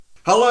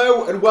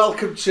Hello and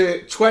welcome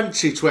to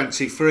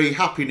 2023.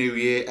 Happy New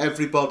Year,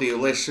 everybody who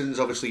listens.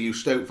 Obviously, you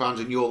Stoke fans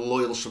and your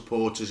loyal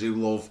supporters who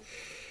love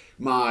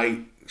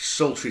my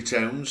sultry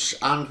tones.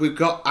 And we've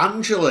got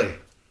Angela.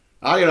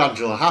 Hiya,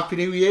 Angela. Happy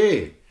New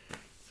Year.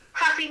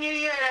 Happy New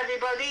Year,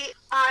 everybody.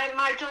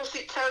 My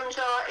dulcet tones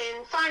are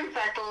in fine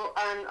fettle,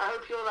 and I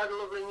hope you all had a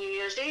lovely New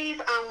Year's Eve.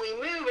 And we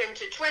move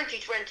into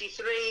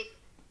 2023,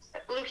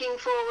 looking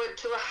forward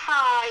to a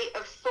high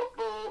of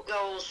football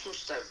goals from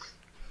Stoke.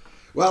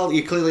 Well,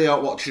 you clearly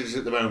aren't watching us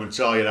at the moment,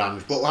 are you,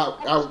 Ange? But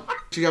how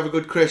did you have a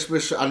good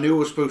Christmas? I knew I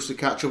was supposed to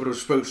catch up and I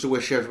was supposed to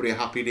wish everybody a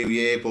Happy New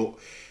Year, but,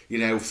 you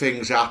know,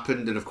 things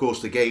happened. And, of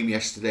course, the game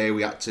yesterday,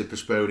 we had to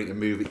postpone it and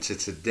move it to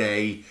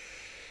today.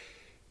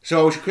 So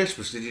how was your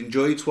Christmas? Did you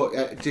enjoy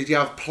it? Did you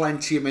have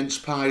plenty of mince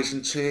pies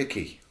and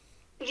turkey?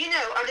 You know,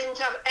 I didn't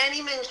have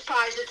any mince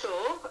pies at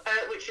all,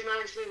 which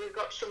reminds me we've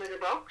got some in the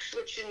box,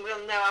 which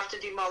we'll now have to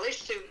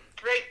demolish to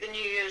break the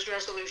New Year's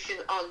resolution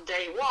on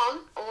day one,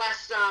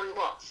 less than,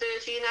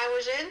 13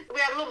 hours in. We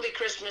had a lovely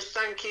Christmas,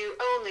 thank you,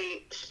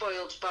 only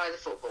spoilt by the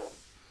football.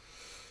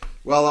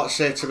 Well, that's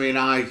it. I mean,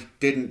 I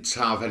didn't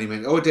have any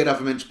mince... Oh, I did have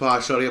a mince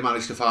pie, sorry. I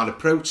managed to find a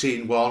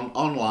protein one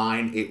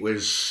online. It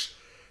was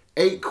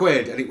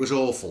 £8 and it was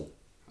awful.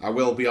 I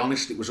will be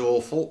honest, it was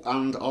awful,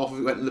 and half of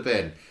it went in the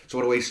bin. So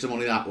what a waste of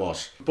money that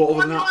was. But other What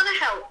than do you that, want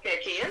to help,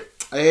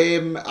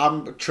 Ian?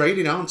 I'm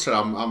training, aren't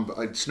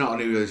I? It's not a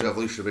New Year's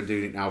resolution. I've been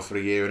doing it now for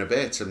a year and a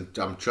bit, and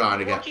I'm trying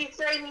to get. What are you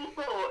training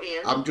for,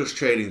 Ian? I'm just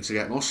training to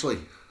get muscly.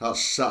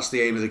 That's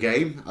the aim of the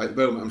game. At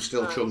the moment, I'm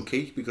still Right.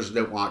 chunky because I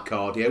don't like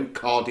cardio.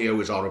 Cardio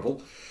is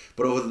horrible.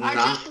 But other than I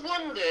that,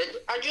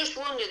 just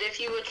wondered if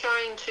you were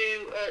trying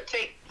to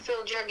take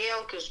Phil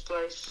Jagielka's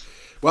place.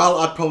 well,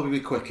 I'd probably be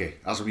quicker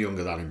as I'm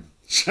younger than him.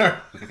 So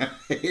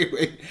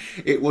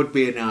it would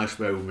be a nice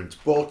moment.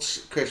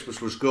 But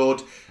Christmas was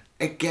good.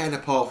 Again,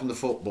 apart from the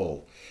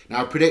football.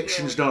 Now,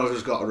 predictions, none of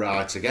us got it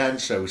right again,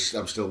 so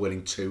I'm still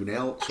winning 2-0.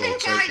 I So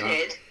think I'll I take that.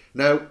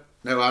 did.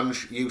 No,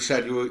 Ange, you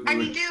said you were...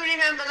 And you do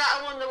remember that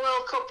I won the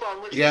World Cup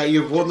one? Which Yeah, was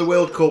you've won the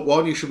World Cup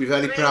one. You should be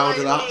very Three proud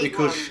of that league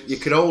because ones. you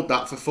can hold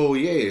that for 4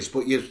 years,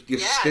 but you're Yeah,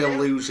 still I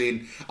know.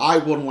 losing. I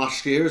won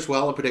last year as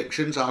well, the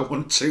predictions. I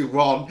won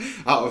 2-1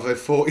 out of a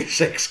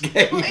 46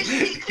 game. Well,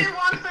 isn't it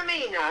 2-1 for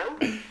me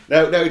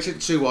now? No, it's at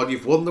 2-1.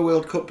 You've won the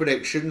World Cup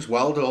predictions.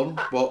 Well done.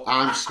 But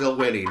I'm still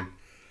winning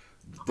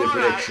the All right,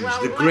 predictions.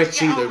 well, The let's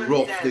gritty, get the on with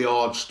rough, it the then.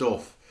 hard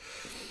stuff.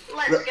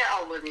 Let's get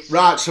on with this.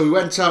 Right, so we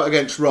went out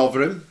against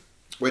Rotherham,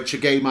 which a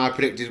game I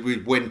predicted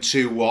we'd win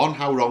 2-1.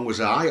 How wrong was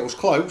I? It was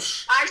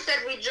close. I said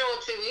we draw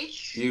 2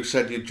 each. You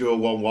said you'd draw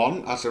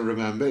 1-1, as I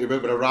remember. You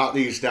remember to write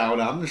these down,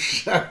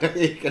 Ange, so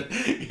you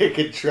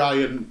can try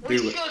and We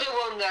do should it. have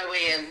won, though,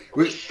 Ian.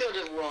 We- We should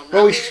have won.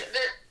 Well, I we mean, sh-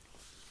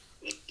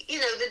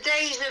 the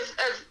days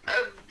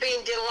of being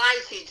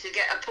delighted to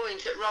get a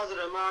point at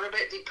Rotherham are a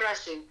bit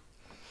depressing.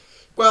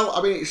 Well,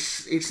 I mean,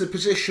 it's the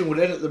position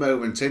we're in at the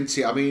moment, isn't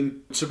it? I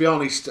mean, to be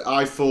honest,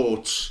 I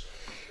thought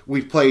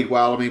we played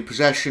well. I mean,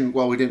 possession,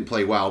 well, we didn't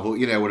play well, but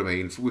you know what I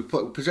mean.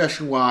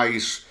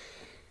 Possession-wise,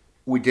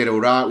 we did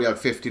all right. We had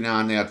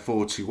 59, they had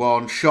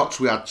 41. Shots,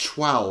 we had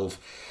 12.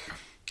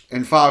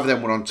 And 5 of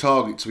them were on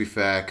target, to be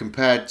fair,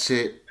 compared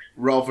to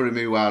Rotherham,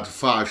 who had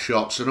 5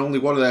 shots, and only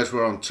one of theirs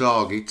were on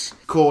target.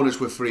 Corners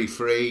were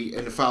 3-3,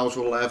 and the fouls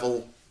were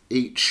level,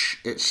 each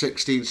at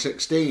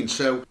 16-16.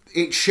 So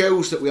it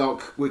shows that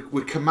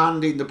we're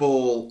commanding the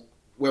ball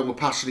when we're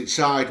passing it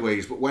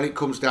sideways, but when it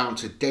comes down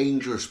to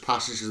dangerous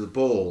passes of the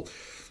ball,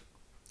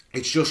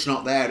 it's just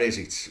not there, is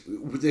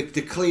it?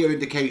 The clear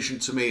indication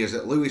to me is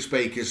that Lewis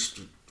Baker's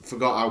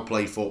forgot how to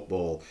play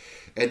football,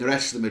 and the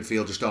rest of the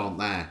midfield just aren't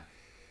there.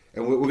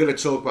 And we're going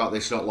to talk about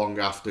this not long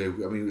after.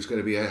 I mean, it's going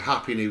to be a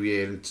happy new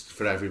year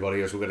for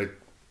everybody as we're going to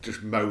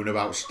just moan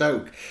about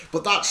Stoke.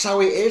 But that's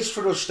how it is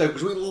for us, Stoke,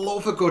 because we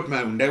love a good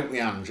moan, don't we,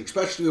 Ange?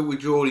 Especially when we're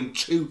drawing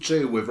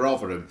 2-2 with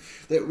Rotherham,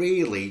 that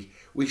really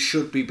we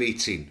should be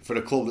beating for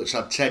a club that's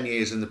had 10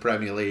 years in the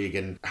Premier League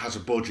and has a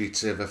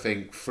budget of, I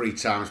think, 3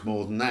 times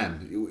more than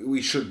them.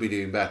 We should be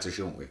doing better,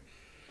 shouldn't we?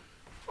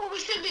 Well, we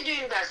should be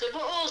doing better,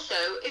 but also,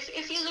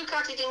 if you look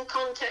at it in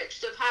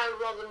context of how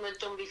Rotherham had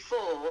done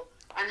before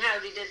and how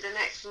they did the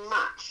next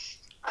match,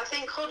 I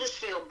think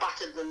Huddersfield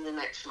battered them the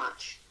next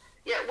match.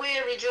 Yet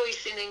we're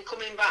rejoicing in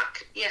coming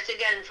back yet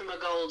again from a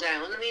goal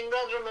down. I mean,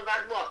 Rotherham have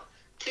had,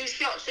 2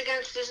 shots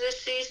against us this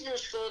season and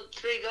scored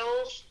 3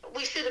 goals.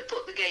 We should have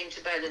put the game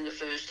to bed in the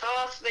first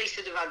half. They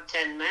should have had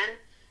 10 men.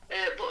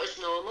 But as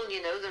normal,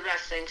 the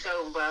ref thinks,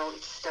 oh, well,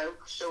 it's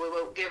Stoke, so we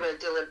won't give a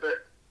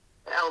deliberate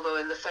elbow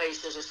in the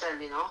face as a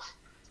sending off.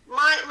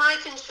 My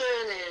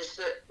concern is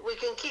that we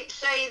can keep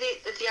saying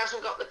that he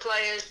hasn't got the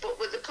players, but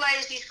with the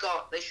players he's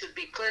got, they should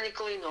be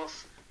clinical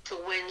enough to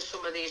win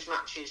some of these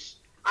matches.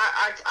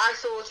 I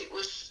thought it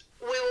was,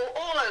 we were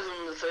all over them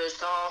in the first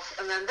half,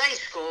 and then they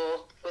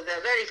score with their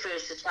very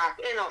first attack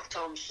in off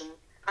Thompson,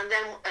 and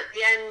then at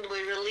the end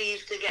we're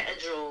relieved to get a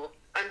draw.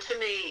 And to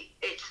me,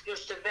 it's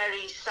just a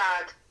very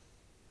sad,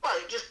 well,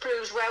 it just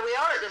proves where we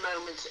are at the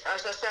moment.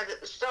 As I said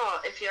at the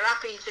start, if you're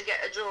happy to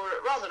get a draw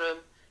at Rotherham,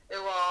 who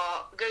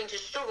are going to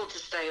struggle to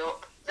stay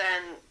up,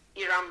 then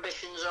their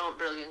ambitions aren't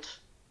brilliant.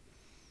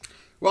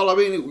 Well, I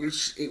mean,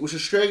 it was a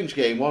strange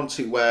game,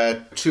 wasn't it,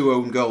 where 2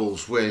 own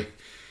goals were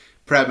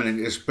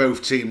preeminent as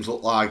both teams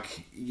looked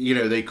like,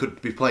 they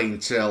could be playing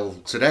till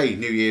today,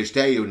 New Year's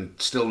Day, and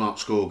still not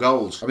score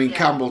goals. I mean,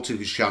 Campbell took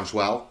his chance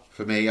well.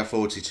 For me, I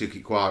thought he took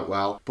it quite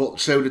well. But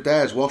so did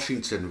theirs,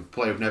 Washington, a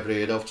player I've never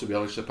heard of, to be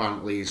honest.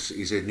 Apparently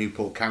he's a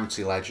Newport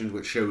County legend,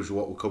 which shows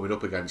what we're coming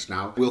up against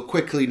now. We'll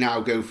quickly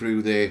now go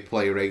through the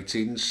player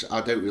ratings.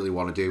 I don't really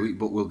want to do it,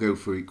 but we'll go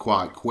through it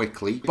quite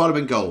quickly. Bottom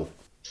and goal.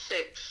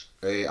 6.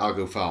 I'll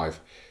go 5.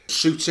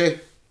 Suter.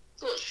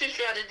 Thought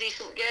Suter had a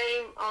decent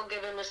game. I'll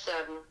give him a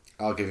 7.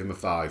 I'll give him a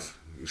 5.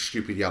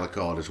 Stupid yellow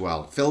card as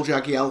well. Phil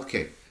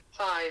Jagielka.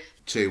 5.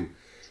 2.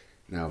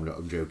 No, I'm not.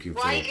 I'm joking.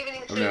 Why 4. are you giving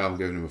him 2? No, I'm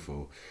giving him a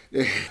 4.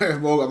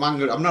 Well, I'm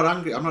angry. I'm not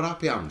angry. I'm not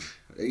happy, Ange.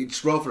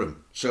 It's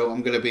Rotherham, so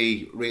I'm going to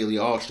be really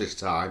harsh this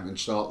time and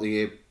start the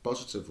year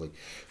positively.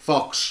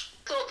 Fox.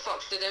 Thought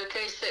Fox did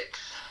okay. 6.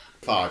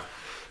 5.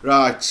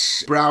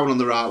 Right, Brown on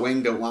the right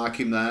wing. Don't like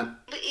him there.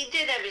 But he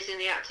did everything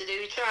he had to do.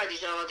 He tried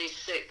his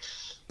hardest.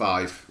 6.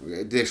 5.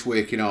 This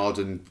working hard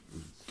and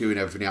doing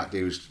everything he had to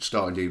do is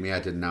starting to do me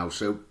head in now.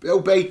 So,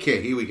 Baker.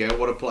 Here we go.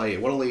 What a player.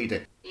 What a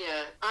leader.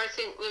 Yeah, I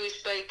think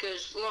Lewis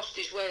Baker's lost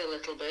his way a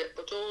little bit,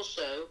 but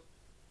also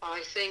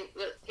I think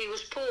that he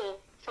was poor.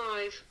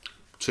 5.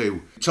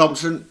 2.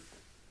 Thompson.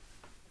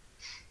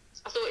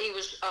 I thought he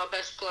was our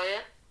best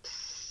player.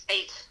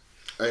 8.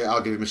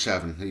 I'll give him a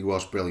 7. He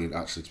was brilliant,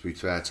 actually, to be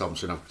fair.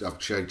 Thompson, I've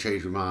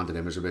changed my mind on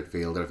him as a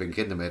midfielder. I think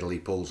in the middle he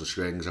pulls the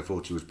strings. I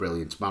thought he was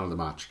brilliant. Man of the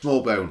match.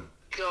 Smallbone.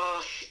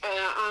 Gosh,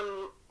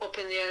 I'm up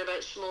in the air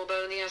about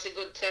Smallbone. He has a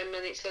good 10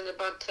 minutes and a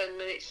bad 10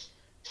 minutes.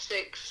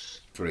 6.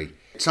 3.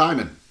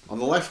 Timon on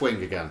the left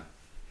wing again.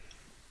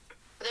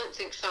 I don't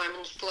think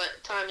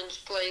Timon's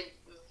played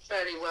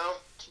very well,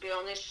 to be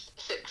honest.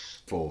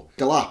 6. 4.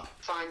 Delap.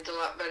 Find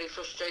Delap very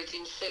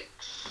frustrating. 6.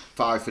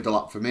 5 for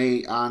Delap for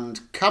me. And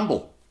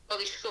Campbell. Well,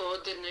 he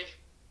scored, didn't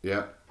he?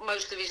 Yeah.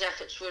 Most of his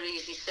efforts were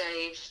easy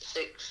saves.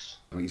 6.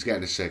 I mean, he's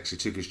getting a 6. He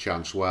took his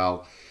chance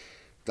well.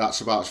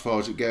 That's about as far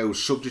as it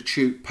goes.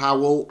 Substitute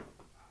Powell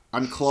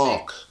and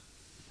Clark. 6.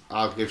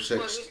 I'll give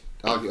 6.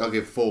 I'll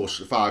give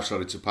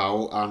 5 to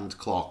Powell and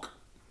Clark.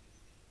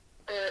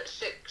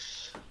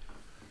 6.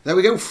 There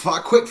we go.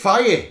 Quick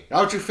fire.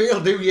 How do you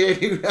feel? New year,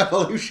 new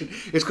evolution.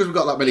 It's because we've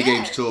got that many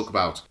games to talk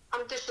about.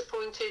 I'm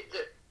disappointed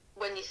that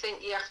when you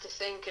think you have to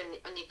think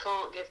and you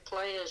can't give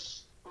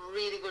players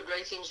really good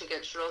ratings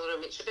against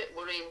Rotherham, it's a bit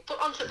worrying. But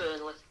on to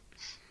Burnley.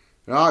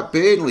 Right,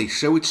 Burnley.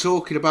 So we're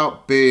talking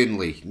about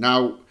Burnley.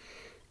 Now,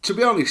 to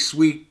be honest,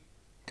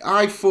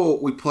 I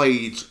thought we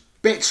played...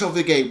 Bits of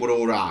the game were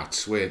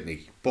alright, weren't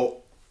they? But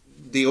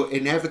the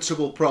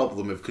inevitable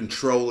problem of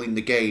controlling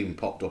the game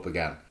popped up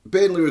again.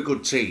 Burnley are a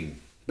good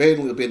team.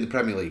 Burnley will be in the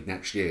Premier League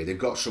next year. They've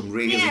got some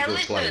really good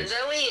players.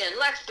 Though, Ian,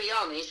 let's be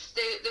honest,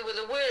 they were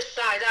the worst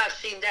side I've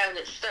seen down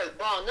at Stoke,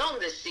 bar none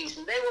this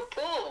season. They were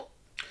poor.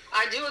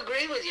 I do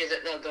agree with you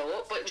that they'll go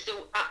up, but it was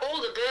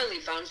all the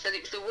Burnley fans said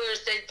it was the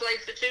worst they'd played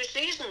for 2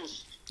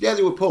 seasons. Yeah,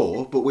 they were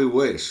poor, but we were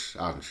worse.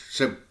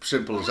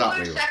 Simple as that,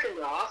 really.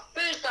 Second half.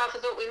 First half, I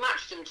thought we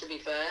matched them, to be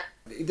fair.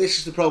 This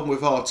is the problem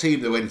with our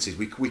team, though, isn't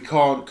it? We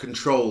can't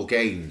control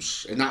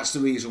games, and that's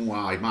the reason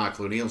why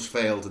Michael O'Neill's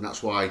failed, and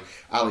that's why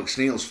Alex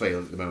Neil's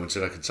failed at the moment,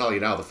 and I can tell you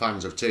now the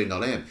fans have turned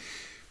on him.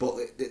 But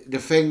the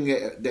thing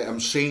that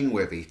I'm seeing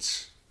with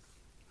it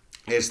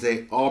is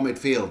that our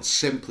midfield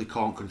simply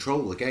can't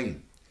control the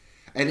game.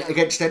 And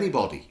against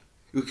anybody.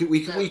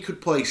 We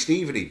could play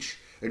Stevenage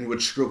and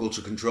would struggle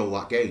to control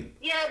that game.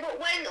 Yeah, but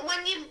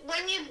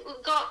when you've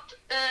got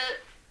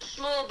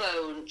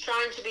Smallbone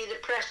trying to be the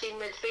pressing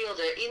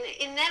midfielder,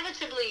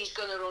 inevitably he's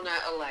going to run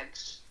out of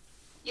legs.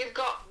 You've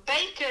got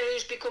Baker,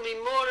 who's becoming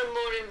more and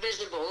more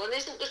invisible and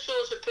isn't the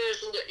sort of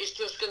person that is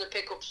just going to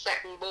pick up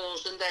second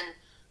balls and then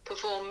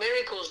perform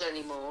miracles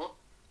anymore.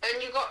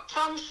 And you've got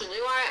Thompson, who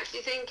I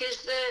actually think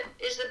is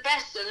the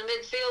best in the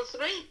midfield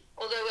 3.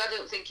 Although I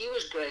don't think he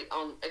was great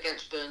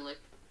against Burnley.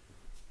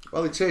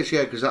 Well, it is,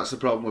 yeah, because that's the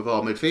problem with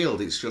our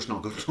midfield. It's just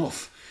not good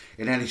enough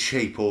in any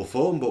shape or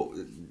form. But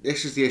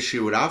this is the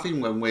issue we're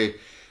having when we're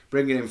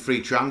bringing in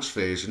free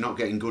transfers and not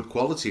getting good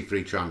quality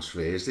free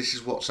transfers. This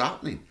is what's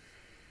happening.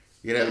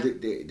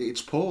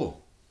 It's poor.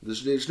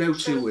 There's no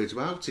two words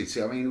about it.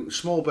 I mean,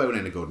 Smallbone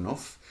ain't good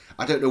enough.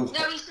 I don't know.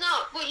 No, he's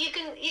not. But you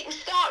can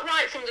start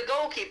right from the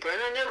goalkeeper, and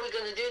I know we're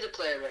going to do the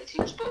player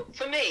ratings. But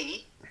for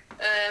me,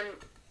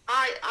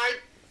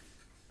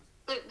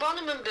 look,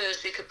 Bonham and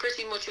Bursick are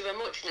pretty much of a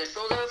muchness.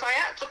 Although if I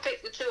had to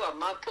pick the two of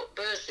them, I'd put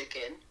Bursick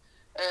in.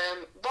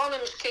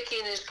 Bonham's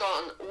kicking has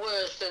gotten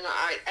worse than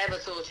I ever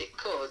thought it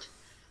could.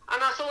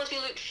 And I thought he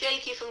looked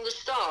shaky from the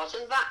start,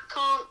 and that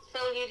can't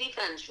fill your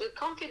defence with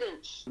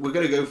confidence. We're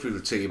going to go through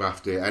the team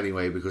after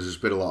anyway, because it's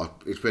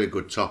been a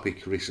good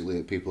topic recently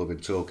that people have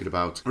been talking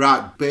about.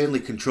 Right,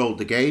 Burnley controlled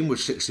the game with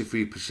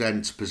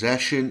 63%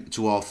 possession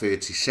to our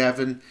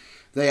 37.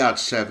 They had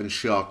 7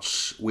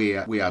 shots, we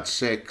had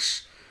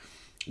 6.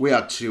 We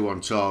had 2 on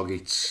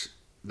targets.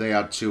 They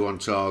had 2 on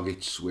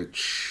targets, which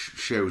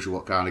shows you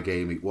what kind of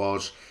game it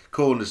was.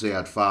 Corners, they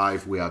had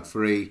 5, we had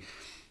 3.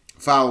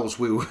 Fouls,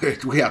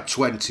 we had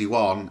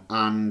 21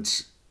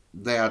 and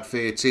they had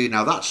 13.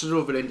 Now that's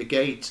another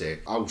indicator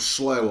how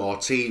slow our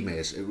team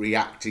is at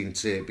reacting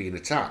to being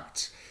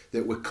attacked,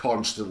 that we're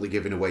constantly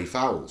giving away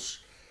fouls.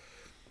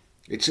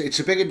 It's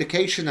a big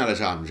indication, that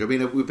is, Ange. I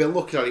mean, we've been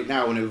looking at it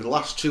now, and over the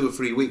last 2 or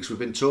 3 weeks we've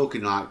been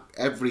talking like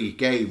every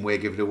game we're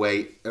giving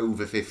away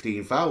over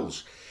 15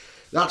 fouls.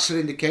 That's an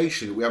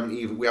indication that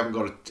we haven't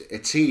got a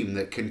team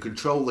that can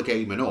control the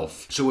game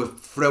enough, so we're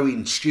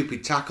throwing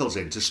stupid tackles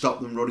in to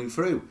stop them running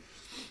through.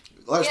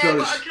 Let's be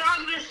honest. But I'd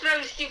rather just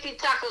throw stupid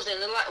tackles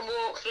in and let them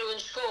walk through and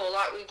score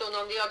like we've done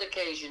on the odd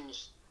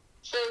occasions.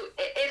 So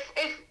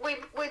if we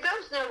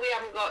both know we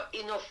haven't got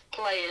enough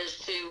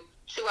players to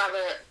have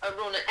a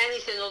run at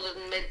anything other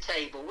than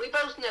mid-table, we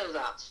both know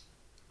that.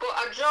 But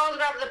I'd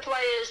rather have the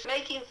players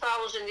making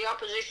fouls in the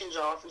opposition's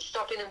half and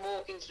stopping them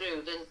walking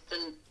through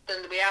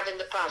than we have in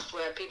the past,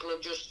 where people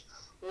have just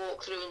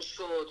walked through and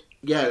scored.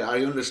 Yeah,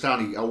 I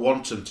understand. I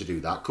want them to do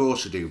that, of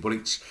course I do, but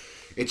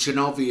it's an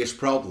obvious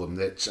problem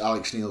that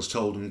Alex Neil's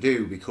told them to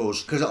do,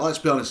 because let's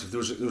be honest, if there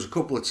was a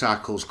couple of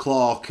tackles,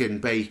 Clark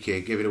and Baker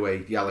giving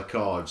away yellow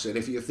cards, and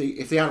if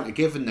they hadn't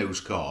given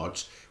those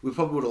cards, we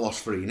probably would have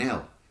lost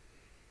 3-0.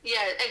 Yeah,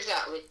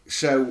 exactly.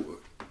 So,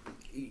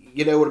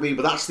 you know what I mean?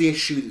 But that's the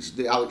issue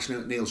that Alex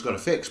Neil's got to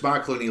fix.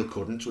 Michael O'Neill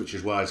couldn't, which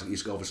is why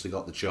he's obviously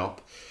got the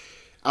chop.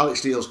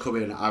 Alex Neil's come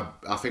in.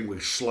 I think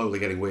we're slowly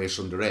getting worse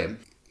under him.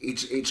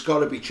 It's got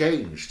to be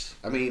changed.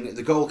 I mean,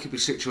 the goalkeeper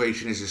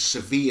situation is a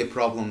severe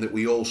problem that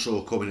we all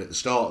saw coming at the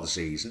start of the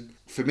season.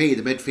 For me,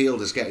 the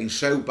midfield is getting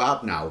so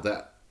bad now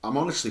that I'm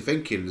honestly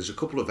thinking there's a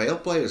couple of Vale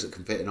players that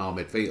can fit in our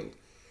midfield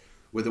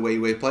with the way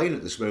we're playing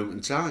at this moment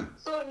in time. I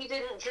thought you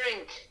didn't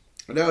drink.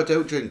 No, I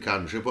don't drink,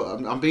 Andrew,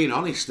 but I'm being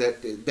honest,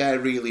 that they're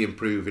really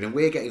improving and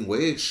we're getting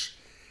worse.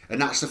 And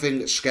that's the thing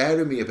that's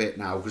scaring me a bit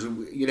now, because,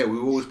 you know,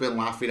 we've always been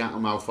laughing at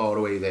them how far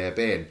away they've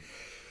been.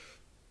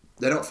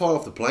 They're not far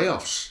off the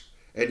playoffs.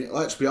 And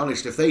let's be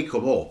honest, if they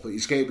come up,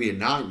 it's going to be a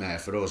nightmare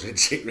for us,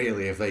 isn't it,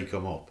 really, if they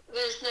come up?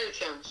 There's no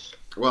chance.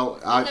 Well,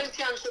 no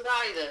chance of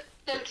either.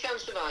 No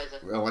chance of either.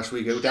 Well, unless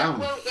we go down.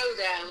 They won't go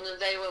down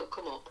and they won't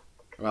come up.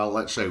 Well,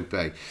 let's hope,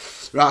 eh?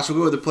 Right, so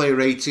we'll go with the player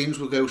ratings.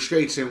 We'll go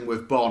straight in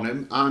with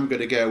Bonham. I'm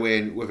going to go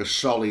in with a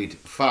solid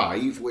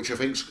 5, which I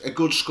think's a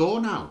good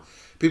score now.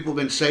 People have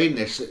been saying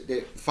this,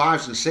 that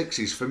 5s and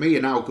 6s for me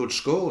are now good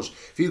scores.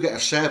 If you get a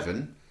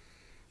 7,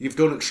 you've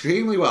done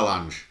extremely well,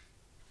 Ange.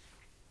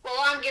 Well,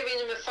 I'm giving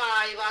him a 5.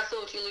 I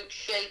thought he looked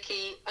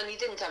shaky, and he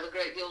didn't have a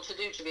great deal to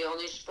do, to be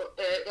honest. But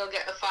he'll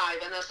get a 5,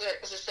 and as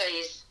I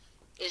say,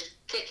 his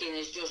kicking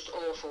is just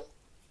awful.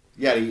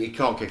 Yeah, he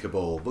can't kick a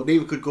ball, but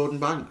neither could Gordon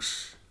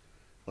Banks.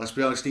 Let's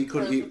be honest, he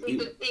couldn't.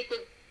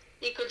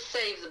 He could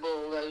save the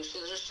ball though, so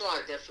there's a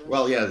slight difference.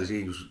 Well, yeah,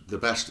 he was the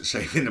best at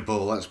saving the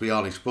ball. Let's be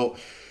honest. But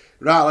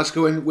right, let's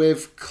go in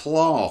with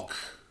Clark.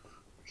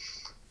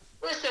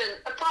 Listen,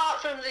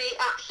 apart from the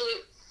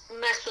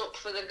absolute mess up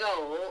for the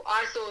goal,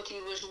 I thought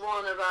he was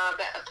one of our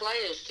better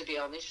players, to be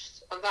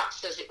honest, and that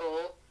says it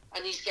all.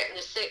 And he's getting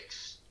a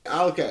 6.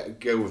 I'll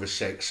go with a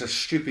 6. A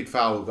stupid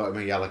foul got him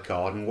a yellow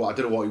card, and I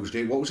don't know what he was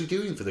doing. What was he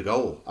doing for the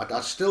goal? I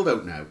still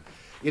don't know.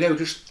 You know,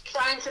 just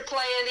trying to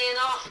play it in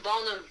off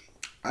Bonham.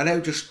 I know,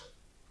 just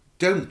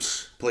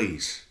don't,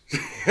 please.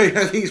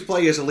 These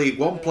players are League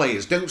One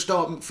players. Don't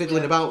start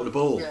fiddling about with the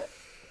ball.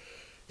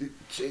 Yeah.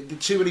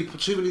 Too many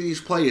of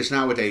these players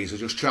nowadays are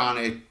just trying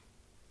to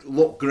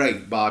look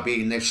great by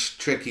being this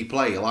tricky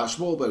player. Like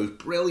Smallbow's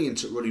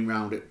brilliant at running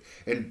around it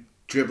and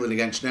dribbling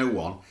against no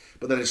one,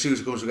 but then as soon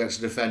as it comes against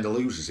a defender,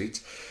 loses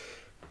it.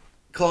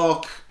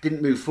 Clark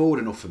didn't move forward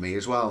enough for me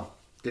as well.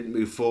 Didn't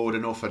move forward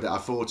enough. I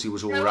thought he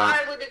was all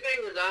right. I would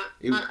agree with that.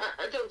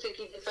 I don't think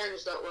he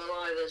defends that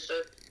well either, so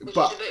which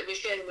is a bit of a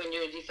shame when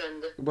you're a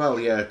defender. Well,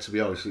 yeah, to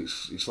be honest,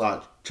 it's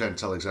like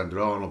Trent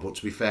Alexander-Arnold, but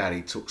to be fair,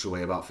 he tucks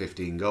away about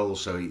 15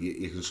 goals, so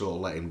you can sort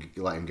of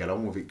let him get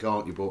on with it,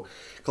 can't you? But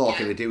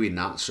Clark ain't doing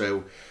that,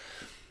 so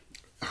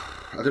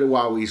I don't know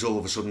why he's all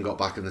of a sudden got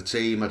back in the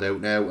team. I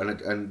don't know,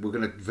 and we're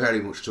going to very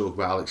much talk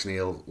about Alex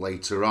Neil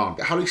later on.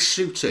 Harry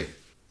Souttar.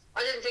 I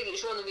didn't think it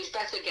was one of his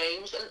better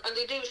games, and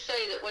they do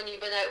say that when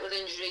you've been out with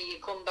injury, you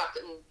come back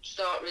and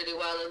start really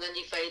well, and then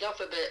you fade off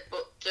a bit.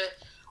 But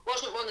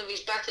wasn't one of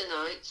his better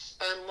nights.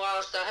 And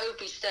whilst I hope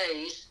he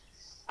stays,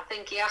 I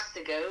think he has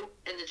to go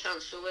in the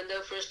transfer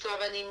window for us to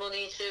have any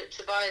money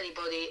to buy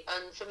anybody.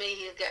 And for me,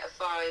 he'll get a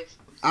 5.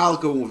 I'll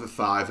go with a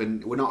 5,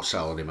 and we're not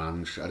selling him,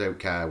 Ange. I don't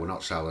care. We're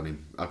not selling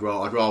him. I'd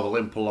rather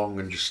limp along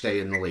and just stay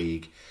in the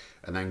league,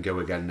 and then go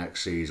again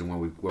next season when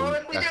we. Well,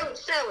 if we don't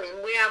sell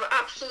him, we have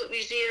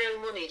absolutely zero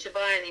money to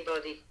buy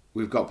anybody.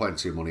 We've got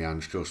plenty of money,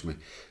 Ange, trust me.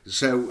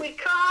 So we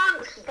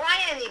can't buy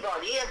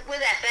anybody with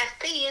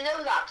FFP, you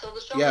know that till the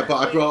summer. Yeah,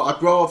 but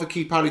I'd rather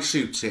keep Harry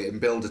Souttar and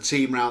build a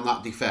team around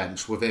that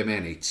defence with him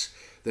in it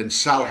than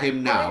sell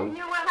him now. If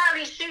you were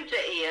Harry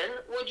Souttar, Ian,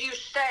 would you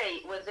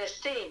stay with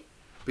this team?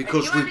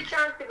 Because if you had a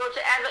chance to go to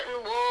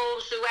Everton,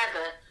 Wolves,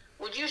 whoever,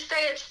 would you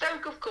stay at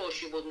Stoke? Of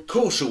course you wouldn't. Of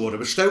course I would.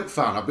 I'm a Stoke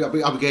fan. I'd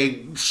be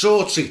getting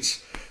sorted.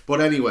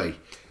 But anyway,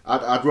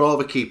 I'd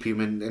rather keep him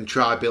and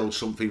try build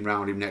something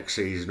around him next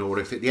season, or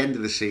if at the end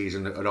of the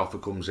season an offer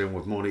comes in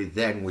with money,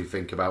 then we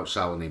think about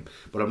selling him.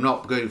 But I'm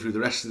not going through the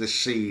rest of the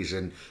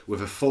season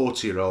with a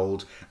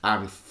 40-year-old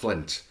and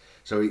Flint.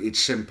 So it's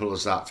simple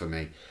as that for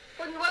me.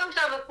 Well, you won't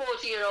have a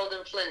 40-year-old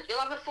and Flint.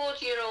 You'll have a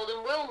 40-year-old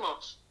and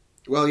Wilmot.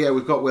 Well, yeah,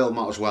 we've got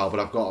Wilmot as well,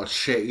 but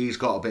he's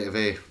got a bit of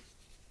a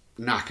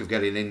knack of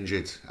getting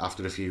injured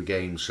after a few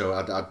games, so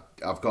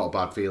I've got a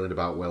bad feeling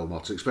about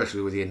Wilmot,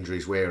 especially with the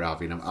injuries we're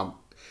having.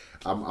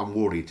 I'm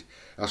worried.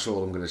 That's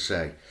all I'm going to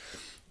say.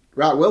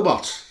 Right,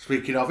 Wilmot.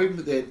 Speaking of him,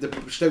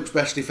 the Stoke's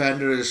best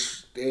defender,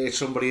 as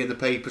somebody in the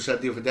paper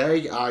said the other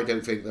day. I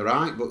don't think they're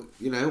right, but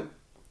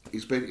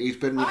he's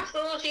been. I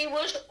thought he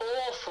was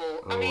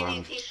awful.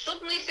 He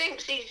suddenly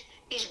thinks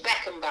he's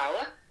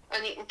Beckenbauer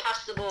and he can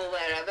pass the ball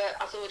wherever.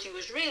 I thought he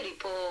was really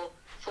poor.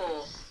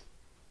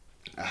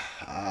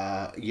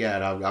 I'm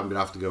going to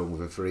have to go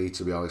with a 3,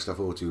 to be honest. I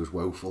thought he was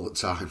woeful at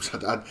times.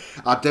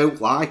 I don't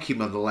like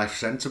him on the left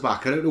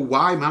centre-back. I don't know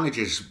why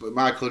managers,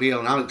 Michael O'Neill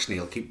and Alex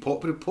Neil, keep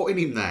putting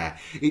him there.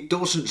 It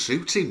doesn't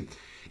suit him.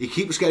 He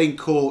keeps getting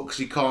caught because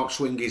he can't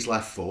swing his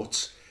left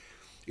foot.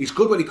 He's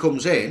good when he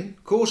comes in,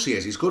 of course he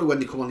is. He's good when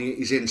they come on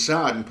his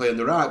inside and play on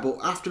the right. But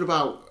after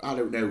about,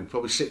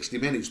 probably 60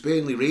 minutes,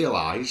 Burnley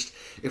realised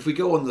if we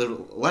go on the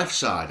left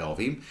side of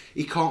him,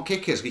 he can't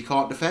kick us, he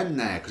can't defend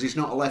there because he's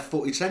not a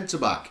left-footed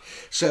centre-back.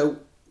 So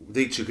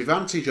they took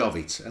advantage of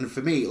it. And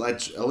for me, it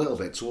led a little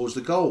bit towards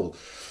the goal.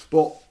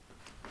 But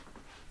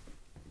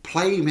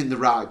play him in the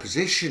right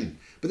position.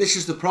 But this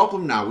is the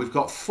problem now. We've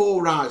got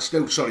 5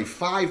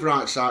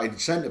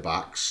 right-sided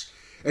centre-backs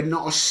and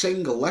not a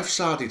single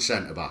left-sided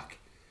centre-back.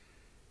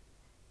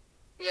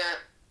 Yeah.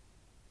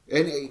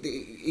 And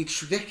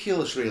it's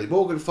ridiculous, really.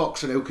 Morgan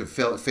Fox and can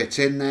fit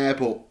in there,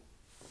 but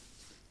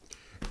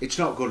it's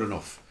not good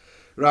enough.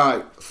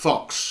 Right,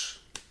 Fox.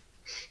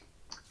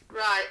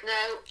 Right,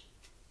 now,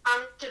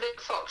 I'm a big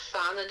Fox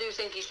fan. I do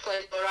think he's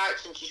played all right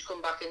since he's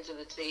come back into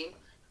the team.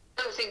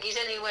 I don't think he's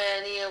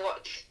anywhere near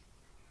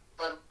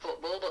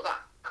football, but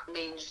that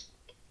means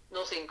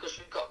nothing because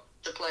we've got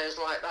players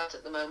like that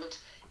at the moment.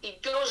 He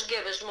does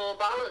give us more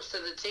balance to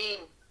the team,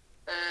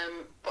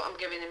 but I'm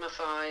giving him a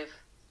 5.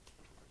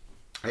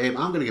 I'm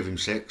going to give him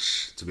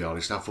 6, to be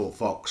honest. I thought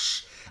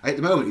Fox, at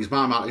the moment, he's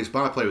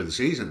my player of the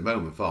season at the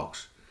moment,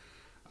 Fox.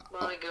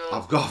 My God.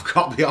 I've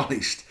got to be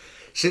honest.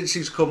 Since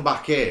he's come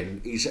back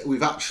in,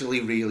 we've actually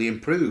really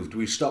improved.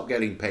 We've stopped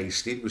getting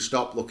pasted. We've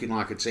stopped looking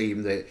like a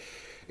team that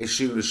as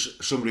soon as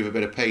somebody with a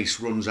bit of pace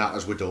runs at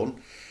us, we're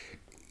done.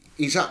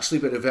 He's actually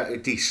been a very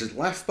decent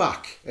left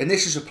back. And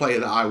this is a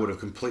player that I would have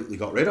completely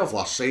got rid of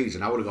last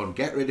season. I would have gone,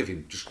 get rid of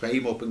him. Just pay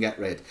him up and get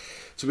rid.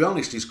 To be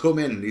honest, he's come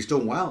in and he's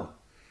done well.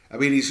 I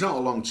mean, he's not a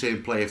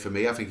long-term player for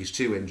me. I think he's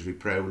too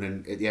injury-prone,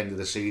 and at the end of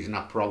the season,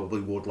 I probably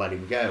would let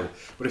him go.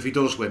 But if he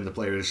does win the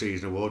Player of the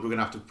Season award, we're going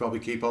to have to probably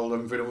keep hold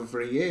of him for another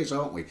 3 years,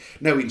 aren't we?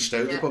 Knowing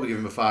Stoke, they'll probably give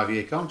him a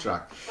 5-year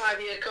contract.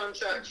 5-year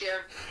contract, yeah.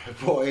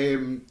 But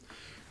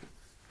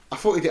I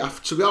thought,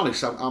 to be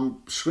honest,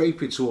 I'm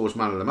scraping towards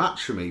man of the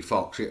match for me,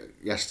 Fox,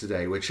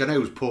 yesterday, which I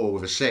know was poor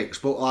with a 6,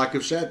 but like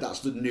I've said,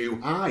 that's the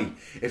new high.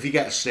 If you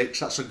get a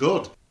 6, that's a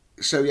good.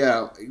 So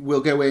yeah,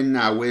 we'll go in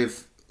now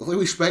with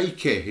Lewis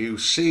Baker, who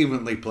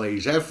seemingly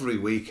plays every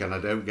week, and I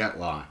don't get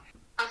why.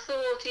 I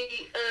thought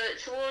he,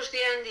 towards the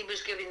end, he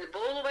was giving the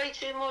ball away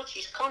too much.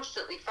 He's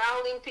constantly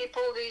fouling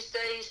people these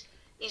days.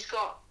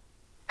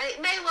 And it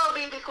may well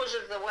be because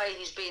of the way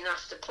he's been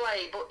asked to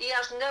play, but he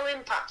has no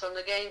impact on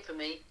the game for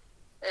me.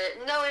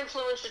 No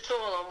influence at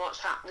all on what's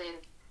happening.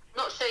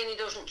 Not saying he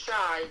doesn't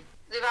try.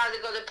 They've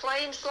either got to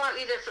play him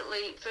slightly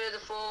differently, further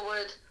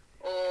forward,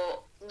 or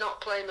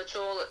not play him at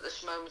all at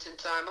this moment in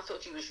time. I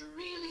thought he was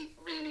really,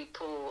 really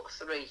poor.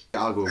 3.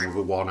 I'll go with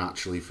a 1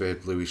 actually for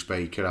Lewis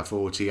Baker. I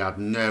thought he had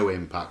no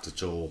impact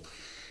at all.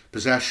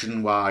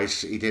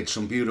 Possession-wise, he did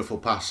some beautiful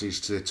passes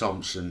to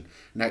Thompson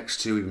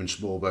next to him and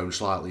Smallbone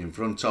slightly in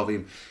front of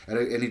him,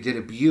 and he did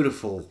a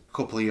beautiful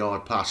couple of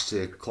yard pass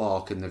to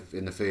Clark in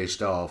the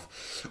first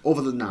half.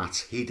 Other than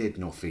that, he did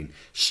nothing.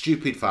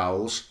 Stupid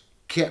fouls,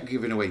 kept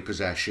giving away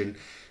possession.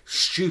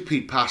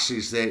 Stupid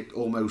passes that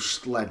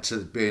almost led to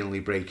Burnley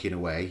breaking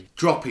away.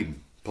 Drop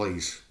him,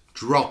 please.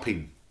 Drop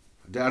him.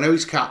 I know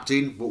he's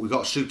captain, but we've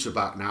got Suter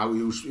back now,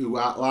 who,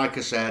 like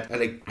I said,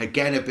 and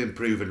again have been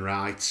proven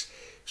right.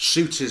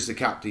 Suter's the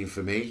captain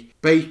for me.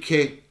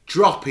 Baker,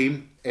 drop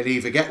him and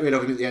either get rid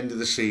of him at the end of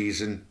the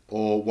season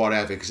or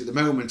whatever, because at the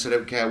moment I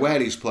don't care where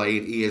he's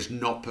playing, he is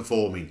not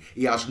performing.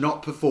 He has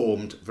not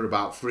performed for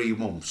about 3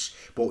 months,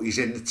 but he's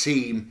in the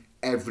team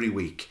every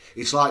week.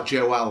 It's like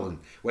Joe Allen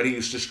when he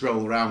used to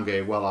stroll around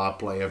going, well, I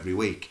play every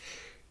week.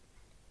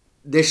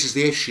 This is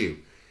the issue.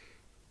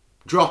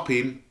 Drop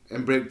him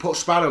and put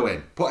Sparrow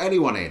in, put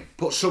anyone in,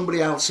 put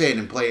somebody else in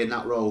and play in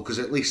that role, because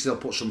at least they'll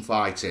put some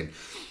fight in.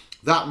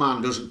 That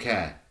man doesn't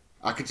care.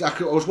 I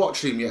was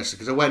watching him yesterday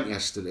because I went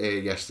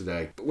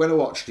yesterday. But when I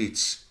watched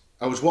it,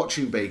 I was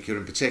watching Baker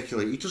in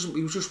particular. He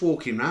was just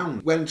walking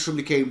around. When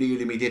somebody came near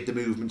him, he did the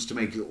movements to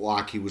make it look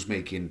like he was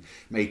making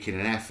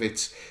an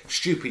effort.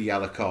 Stupid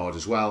yellow card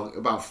as well.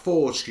 About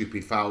 4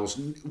 stupid fouls.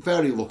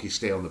 Very lucky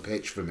stay on the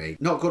pitch for me.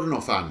 Not good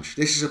enough, Ange.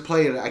 This is a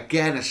player that,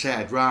 again, I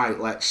said, right,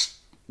 let's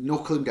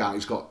knuckle him down.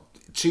 He's got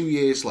 2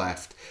 years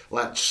left.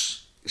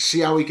 Let's see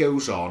how he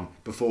goes on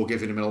before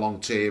giving him a long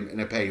term and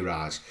a pay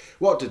rise.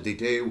 What did they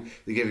do?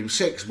 They gave him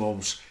 6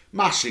 months.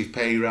 Massive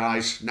pay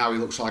rise. Now he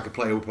looks like a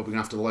player we're probably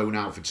going to have to loan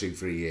out for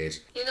 2-3 years.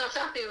 You're not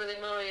happy with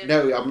him, are you?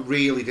 No, I'm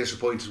really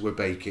disappointed with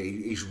Baker.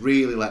 He's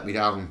really let me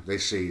down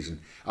this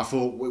season. I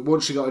thought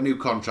once he got a new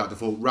contract, I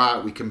thought,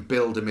 right, we can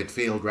build a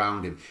midfield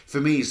round him. For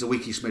me, he's the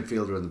weakest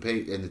midfielder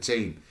in the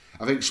team.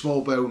 I think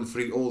Smallbone,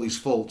 for all his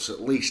faults, at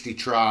least he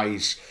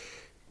tries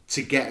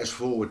to get us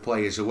forward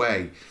players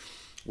away.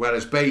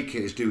 Whereas Baker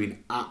is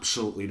doing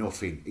absolutely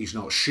nothing. He's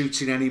not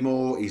shooting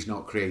anymore. He's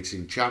not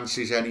creating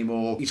chances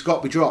anymore. He's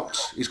got to be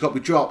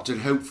dropped.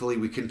 And hopefully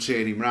we can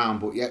turn him round.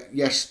 But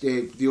yes,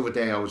 the other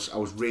day I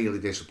was really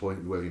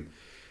disappointed with him.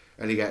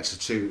 And he gets a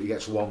 2. He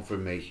gets 1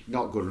 from me.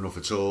 Not good enough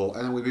at all.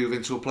 And then we move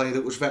into a player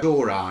that was very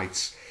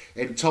alright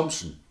in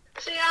Thompson.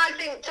 See, I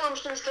think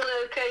Thompson's done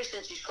okay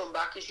since he's come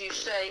back, as you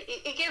say.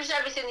 He gives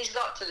everything he's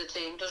got to the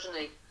team, doesn't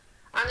he?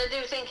 And I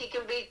do think he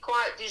can be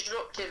quite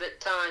disruptive at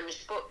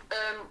times, but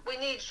we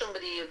need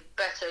somebody of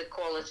better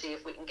quality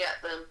if we can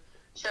get them.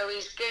 So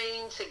he's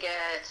going to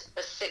get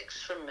a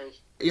 6 from me.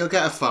 He'll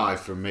get a 5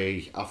 from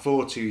me. I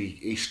thought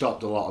he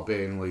stopped a lot of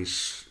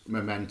Burnley's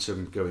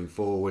momentum going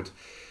forward.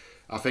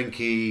 I think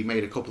he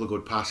made a couple of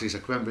good passes. I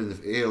can remember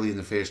early in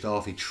the first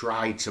half he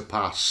tried to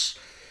pass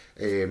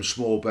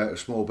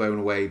Smallbone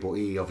away, but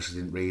he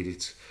obviously didn't read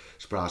it.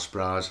 Surprise,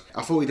 surprise.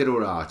 I thought he did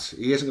alright.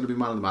 He isn't going to be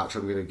man of the match,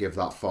 I'm going to give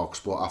that Fox,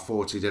 but I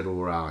thought he did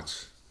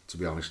alright, to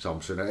be honest,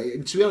 Thompson.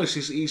 And to be honest,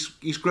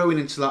 he's growing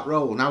into that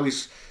role. Now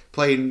he's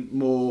playing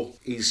more,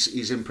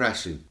 he's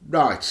impressing.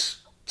 Right,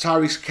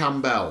 Tyrese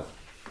Campbell.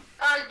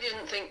 I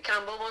didn't think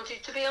Campbell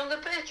wanted to be on the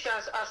pitch.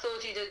 I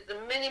thought he did the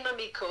minimum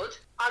he could.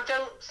 I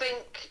don't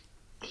think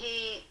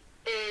he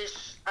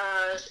is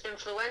as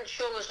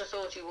influential as I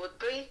thought he would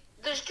be.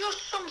 There's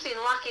just something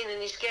lacking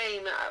in his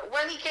game.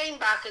 When he came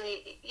back and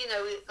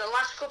the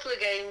last couple of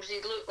games,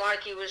 he looked like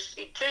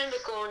he turned the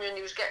corner and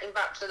he was getting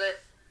back to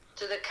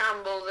the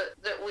Campbell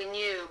that we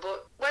knew.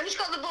 But when he's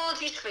got the ball at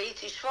his feet,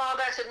 he's far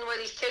better than when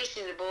he's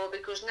chasing the ball,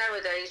 because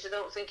nowadays I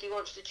don't think he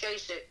wants to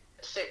chase it.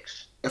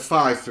 6. A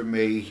 5 from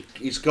me.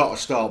 He's got to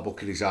start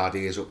booking his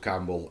ideas up,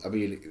 Campbell. I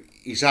mean,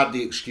 he's had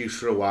the excuse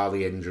for a while,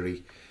 the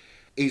injury.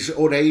 He's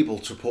unable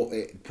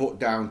to put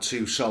down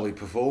 2 solid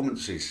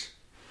performances.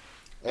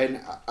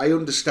 And I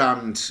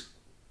understand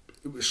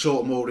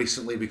sort of more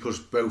recently because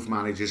both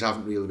managers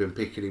haven't really been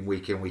picking him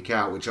week in, week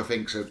out, which I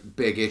think is a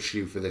big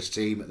issue for this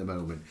team at the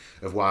moment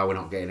of why we're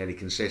not getting any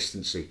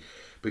consistency,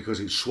 because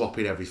it's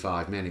swapping every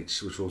 5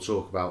 minutes, which we'll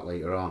talk about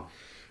later on.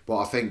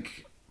 But I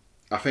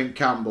think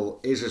Campbell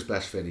is his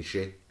best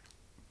finisher,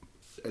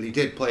 and he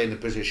did play in the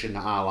position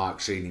that I like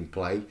seeing him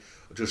play,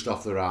 just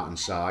off the right hand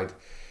side.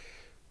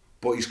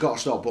 But he's got to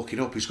start booking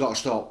up. He's got to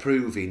start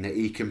proving that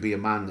he can be a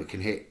man that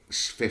can hit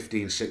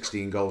 15,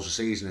 16 goals a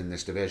season in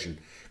this division.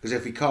 Because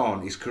if he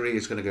can't, his career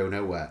is going to go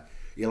nowhere.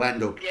 He'll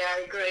end up... Yeah,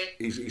 I agree.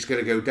 He's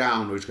going to go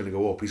down or he's going to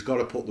go up. He's got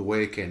to put the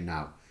work in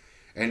now.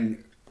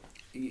 And,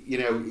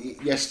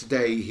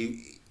 yesterday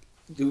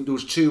there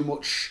was too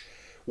much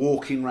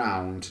walking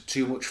round,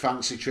 too much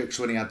fancy tricks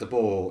when he had the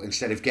ball,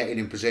 instead of getting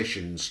in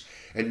positions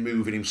and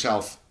moving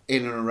himself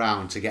in and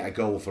around to get a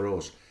goal for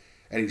us.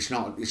 And it's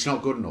not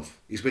good enough.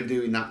 He's been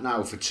doing that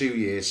now for 2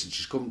 years since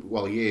he's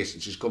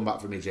come back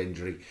from his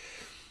injury.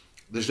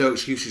 There's no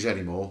excuses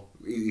anymore.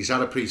 He's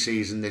had a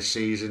pre-season this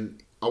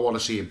season. I want to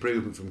see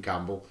improvement from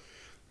Campbell.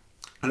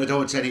 And I don't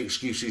want any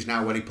excuses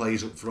now when he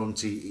plays up front.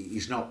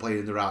 He's not playing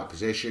in the right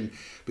position,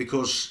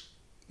 because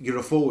you're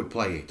a forward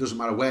player. It doesn't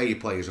matter where you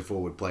play as a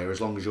forward player, as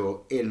long as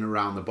you're in and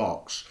around the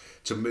box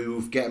to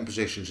move, get in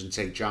positions and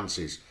take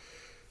chances.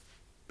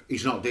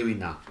 He's not doing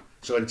that.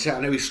 So I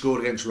know he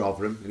scored against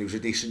Rotherham and he was a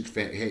decent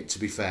hit, to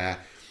be fair,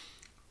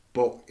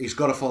 but he's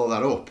got to follow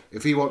that up.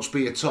 If he wants to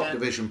be a top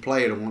division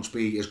player and wants to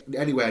be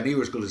anywhere near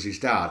as good as his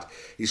dad,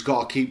 he's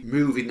got to keep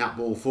moving that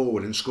ball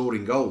forward and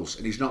scoring goals,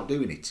 and he's not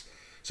doing it.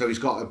 So he's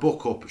got to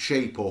buck up,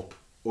 shape up,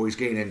 or he's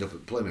going to end up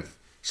at Plymouth.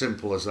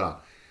 Simple as that.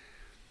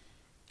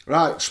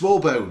 Right,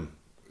 Smallbone.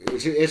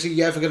 Is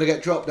he ever going to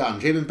get dropped down?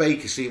 Jim and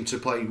Baker seem to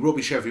play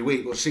rubbish every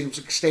week, but seem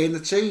to stay in the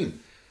team.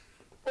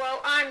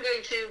 Well, I'm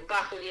going to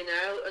baffle you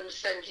now and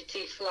send your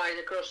teeth flying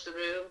across the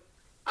room.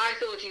 I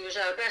thought he was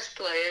our best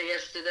player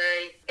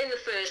yesterday in the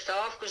first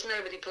half, because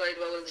nobody played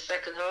well in the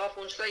second half.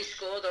 Once they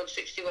scored on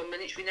 61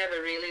 minutes, we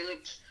never really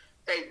looked...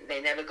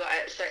 They never got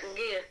out of second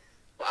gear.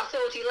 But I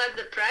thought he led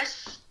the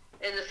press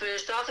in the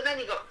first half, and then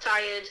he got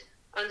tired,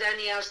 and then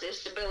he has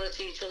this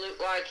ability to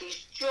look like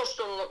he's just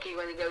unlucky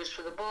when he goes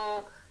for the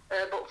ball.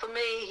 But for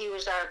me, he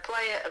was our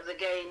player of the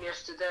game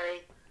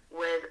yesterday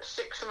with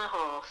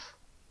 6.5.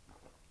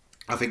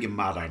 I think you're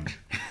mad, Ange.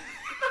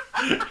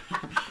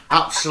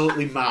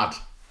 Absolutely mad.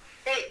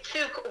 It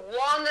took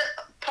one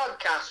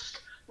podcast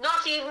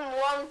Not even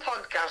one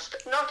podcast.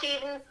 Not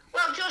even,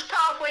 well, just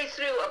halfway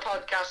through a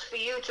podcast for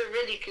you to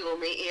ridicule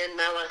me, Ian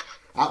Mellor.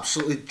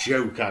 Absolutely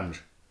joke, and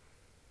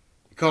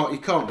you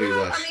can't do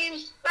this. I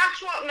mean,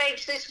 that's what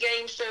makes this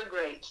game so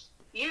great.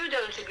 You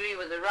don't agree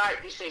with the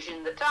right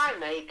decision that I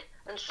make,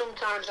 and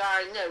sometimes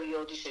I know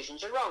your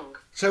decisions are wrong.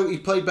 So he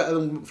played better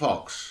than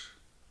Fox?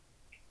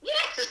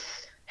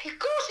 Yes, of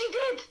course he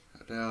did.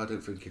 No, I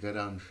don't think he did,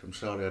 Ange. I'm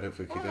sorry, I don't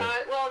think he did.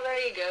 Alright, well,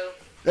 there you go.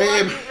 Well, I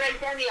didn't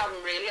rate any of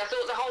them, really. I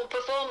thought the whole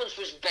performance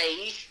was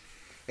beige.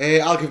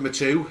 I'll give him a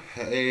 2.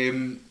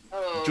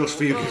 Just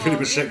for you giving him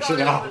a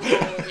 6.5.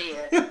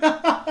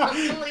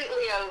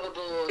 Completely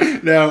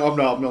overboard. No, I'm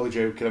not only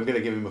joking. I'm going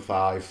to give him a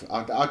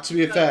 5. To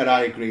be fair,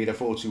 I agreed. I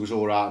thought he was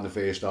alright in the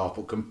first half,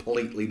 but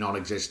completely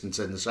non-existent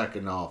in the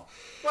second half.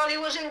 Well, he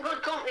was in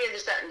good company in the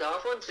second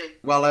half, wasn't he?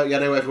 Well, yeah, I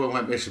know everyone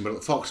went missing,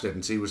 but Fox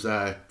didn't. He was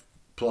there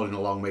plodding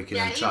along, making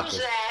them tackles. Yeah, he was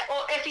there.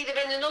 Or if he'd have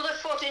been another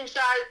foot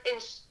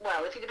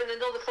if he'd have been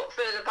another foot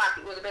further back,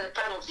 it would have been a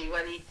penalty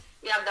when he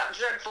had that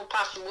dreadful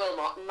pass from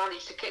Wilmot and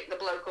managed to kick the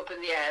bloke up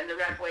in the air and the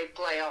ref waved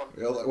play on.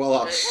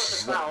 Well,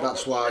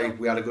 that's why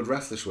we had a good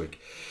ref this week.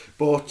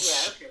 But,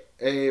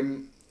 yeah, okay.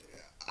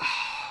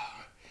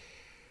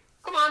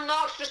 Come on,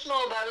 marks for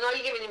Smallbone. Are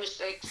you giving him a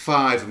 6?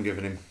 5 I'm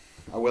giving him.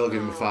 I will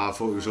give him a 5. I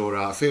thought he was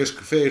alright.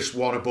 First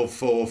one above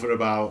 4 for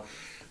about,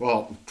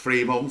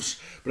 3 months.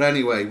 But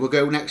anyway, we'll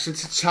go next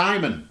into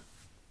Timon.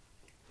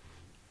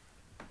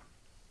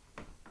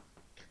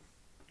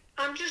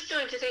 I'm just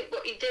trying to think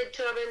what he did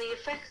to have any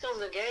effect on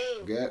the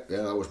game. Yeah,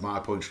 that was my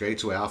point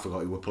straight away. I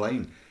forgot you were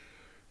playing.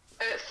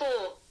 4.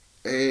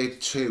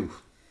 2.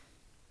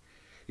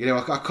 You know,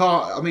 I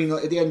can't. I mean,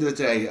 at the end of the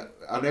day,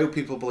 I know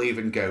people believe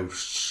in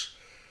ghosts.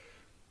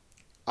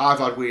 I've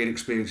had weird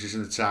experiences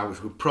in the town,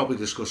 which we'll probably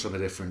discuss on a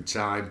different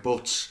time.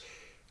 But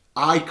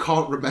I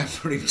can't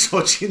remember him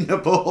touching the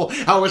ball.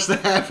 I was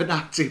there for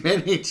 90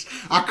 minutes.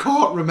 I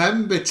can't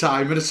remember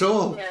Timon at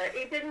all. Yeah,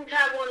 he didn't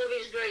have one of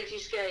his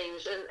greatest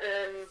games,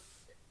 and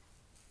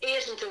he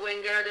isn't a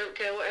winger. I don't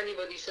care what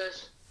anybody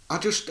says.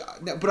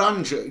 But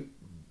Andrew,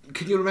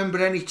 can you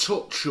remember any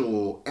touch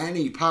or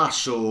any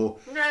pass or?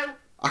 No.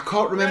 I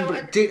can't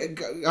remember.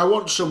 I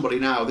want somebody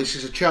now. This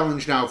is a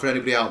challenge now for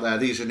anybody out there.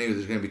 These are new.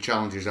 There's going to be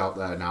challenges out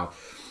there now.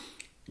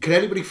 Can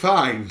anybody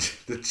find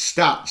the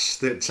stats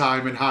that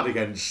Timon had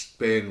against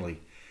Burnley?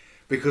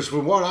 Because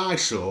from what I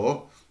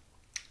saw,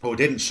 or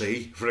didn't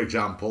see, for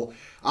example,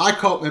 I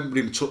can't remember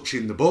him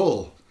touching the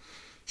ball.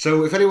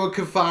 So if anyone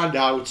can find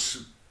out,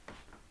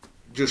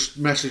 just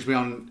message me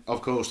on,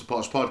 of course, the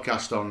Pots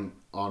Podcast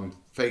on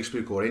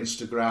Facebook or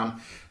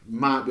Instagram.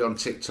 Might be on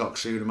TikTok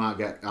soon. I might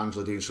get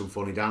Angela doing some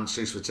funny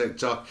dances for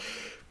TikTok.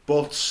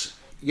 But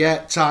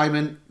yeah,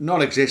 Timon,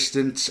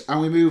 non-existent. And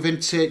we move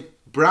into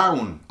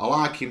Brown. I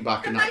like him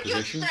back in that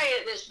position. Can I just say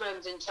at this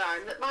moment in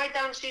time that my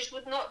dances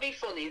would not be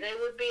funny, they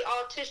would be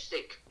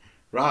artistic.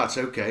 Right,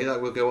 okay,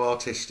 that will go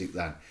artistic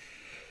then.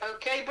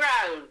 Okay,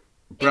 Brown.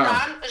 He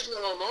ran as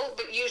normal,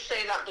 but you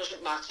say that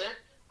doesn't matter.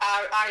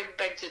 I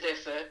beg to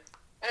differ.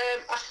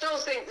 I still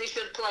think they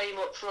should play him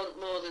up front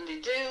more than they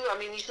do. I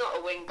mean, he's not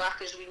a wing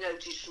back, as we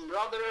noticed from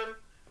Rotherham,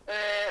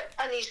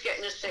 and he's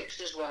getting a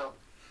 6 as well.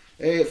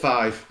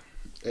 5.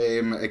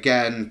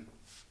 Again,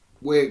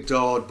 worked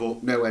hard,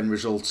 but no end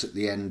result at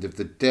the end of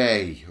the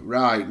day.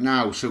 Right,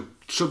 now, so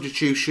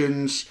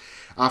substitutions.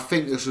 I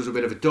think this was a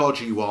bit of a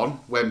dodgy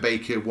one when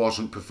Baker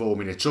wasn't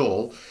performing at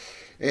all.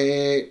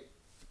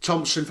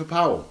 Thompson for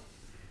Powell.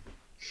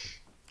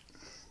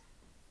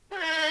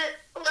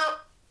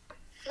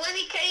 When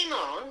he came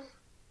on,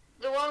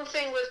 the one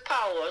thing with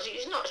Powell was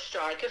he's not a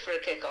striker for a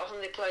kick-off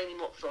and they're playing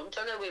him up front.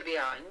 I know we're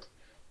behind.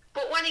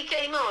 But when he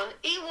came on,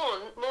 he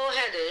won more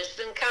headers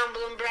than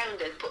Campbell and Brown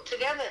did put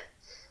together.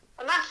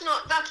 And that's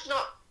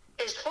not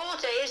his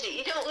forte, is it?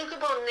 You don't look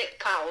upon Nick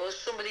Powell as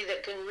somebody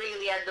that can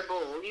really head the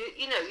ball.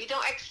 You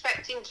don't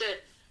expect him to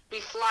be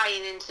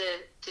flying into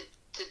to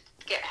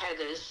get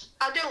headers.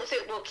 I don't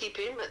think we'll keep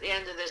him at the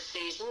end of this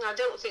season. I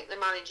don't think the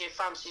manager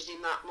fancies him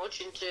that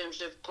much in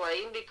terms of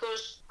playing,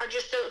 because I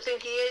just don't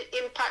think he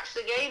impacts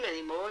the game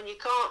anymore, and you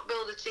can't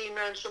build a team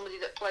around somebody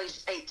that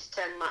plays 8 to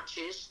 10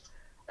 matches.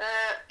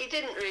 He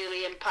didn't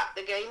really impact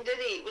the game, did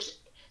he?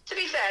 To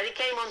be fair, he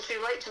came on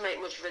too late to make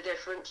much of a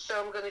difference,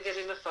 so I'm going to give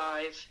him a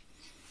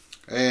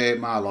 5.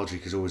 My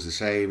logic is always the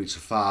same. It's a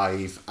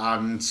 5,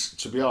 and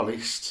to be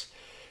honest,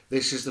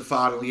 this is the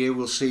final year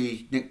we'll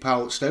see Nick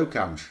Powell at Stoke.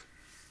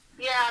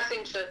 Yeah, I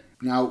think so.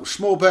 Now,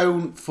 small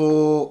bone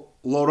for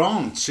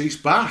Laurent. He's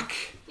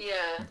back.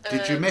 Yeah.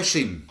 Did you miss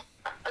him?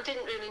 I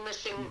didn't really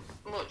miss him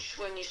much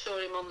when you saw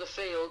him on the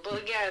field,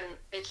 but again,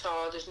 it's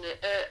hard, isn't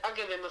it? I'll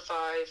give him a 5.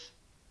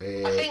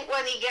 I think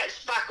when he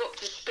gets back up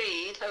to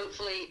speed,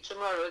 hopefully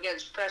tomorrow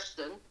against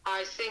Preston,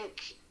 I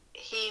think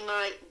he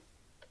might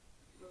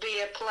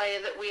be a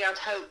player that we had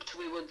hoped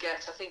we would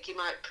get. I think he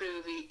might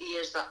prove he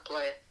is that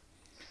player.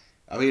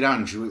 I mean,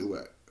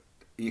 Andrew,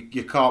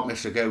 you can't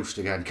miss a ghost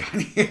again,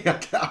 can you?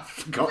 I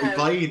forgot he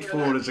played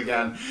for us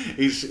again.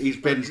 He's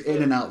been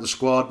in and out of the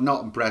squad,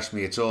 not impressed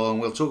me at all, and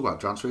we'll talk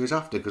about transfers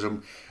after, because I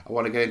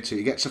want to get into it.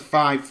 He gets a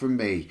 5 from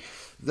me.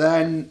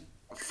 Then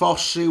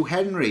Fosu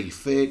Henry,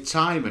 third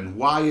time, and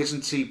why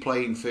isn't he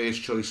playing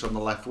first choice on the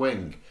left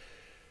wing?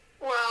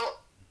 Well,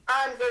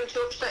 I'm going to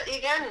upset you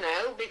again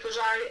now because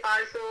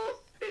I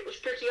thought it was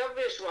pretty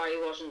obvious why he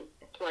wasn't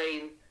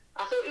playing.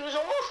 I thought he was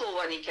awful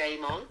when he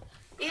came on.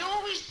 He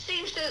always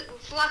seems to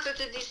flatter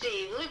to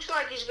deceive. Looks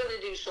like he's going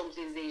to do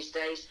something these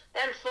days,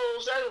 then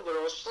falls over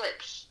or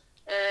slips.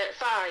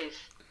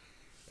 5.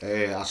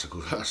 That's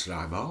an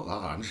high mark,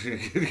 that.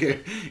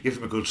 Give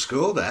him a good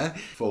score there.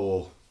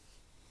 4.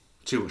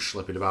 Too much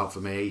slipping about for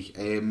me.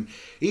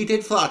 He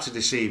did flatter to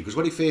deceive because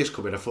when he first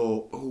came in, I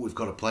thought, oh, we've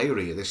got a player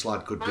here. This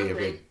lad could be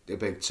a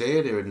big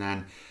turner. And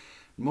then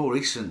more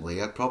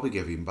recently, I'd probably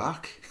give him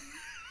back.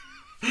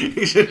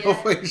 He's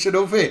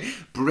another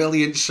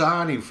brilliant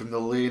signing from the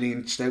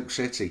learning Stoke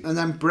City. And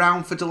then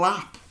Brown for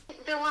Delap.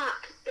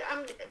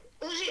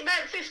 Was it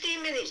about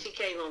 15 minutes he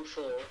came on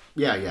for?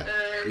 Yeah.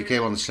 He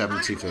came on the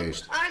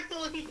 71st. I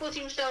thought he put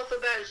himself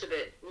about a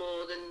bit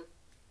more than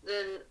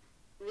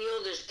the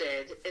others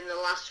did in the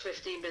last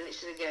 15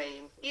 minutes of the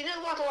game. You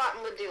know what'll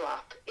happen with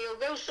Delap? He'll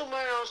go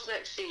somewhere else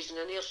next season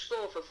and he'll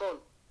score for fun.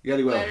 Yeah,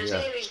 he will. Whereas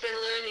here he's been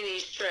learning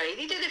his trade.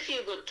 He did a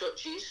few good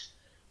touches,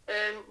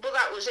 but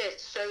that was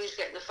it. So he's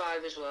getting a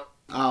 5 as well.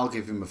 I'll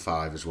give him a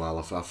 5 as well.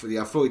 I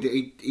thought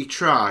he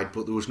tried,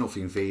 but there was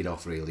nothing feed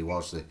off really,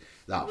 was there?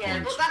 That yeah,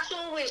 point. But that's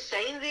all we're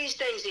saying these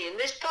days, Ian.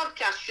 This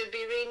podcast should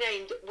be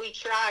renamed We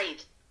Tried.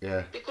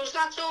 Yeah. Because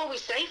that's all we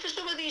say for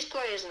some of these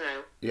players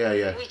now.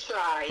 Yeah. We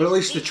tried. But at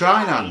least they're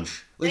trying,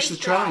 Ange. At least they're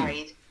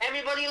trying.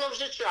 Everybody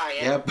loves a tryer,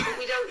 yeah, but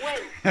we don't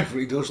win.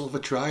 Everybody does love a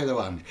tryer, though,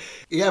 Ange.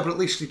 Yeah, but at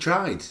least they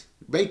tried.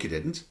 Baker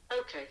didn't.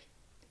 Okay.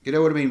 You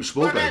know what I mean?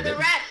 What about the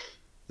ref?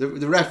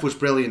 The ref was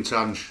brilliant,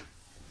 Ange.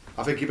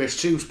 I think he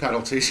missed 2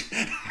 penalties.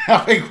 I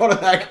think one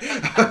of their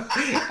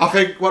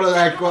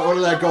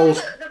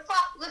goals.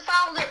 The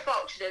foul that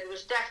Fox did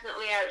was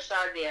definitely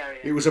outside the area.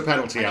 It was a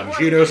penalty, Ange.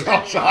 You know, I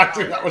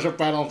think that was a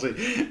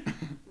penalty.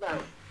 No,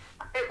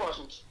 it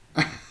wasn't.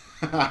 That's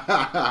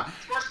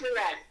the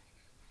ref.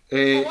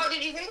 Well, what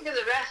did you think of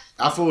the ref?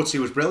 I thought he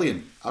was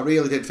brilliant. I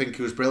really did think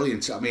he was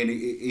brilliant. I mean,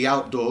 he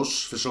helped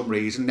us for some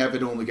reason. Never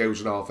normally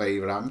goes in our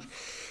favour, Ange.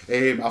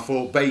 I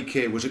thought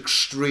Baker was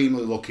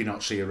extremely lucky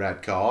not to see a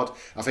red card.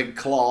 I think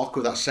Clark,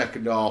 with that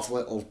second half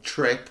little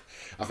trip,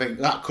 I think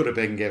that could have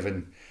been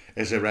given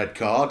as a red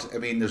card. I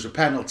mean, there's a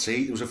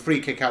penalty. There was a free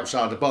kick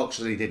outside the box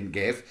that he didn't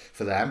give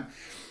for them.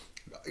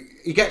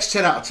 He gets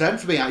 10 out of 10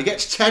 for me. He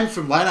gets 10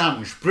 from Len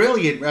Ange.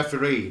 Brilliant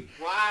referee.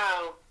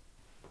 Wow.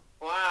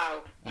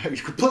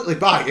 He's completely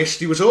biased.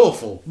 He was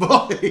awful.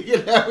 But,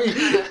 you know,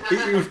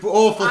 he was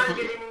awful. I'm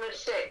giving him a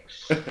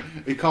 6.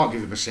 You can't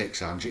give him a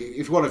 6, Ange.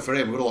 If you wanted for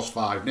him, we would have lost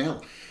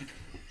 5-0.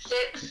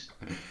 6.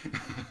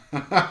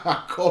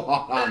 Come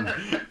on,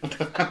 Ange.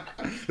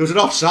 There was an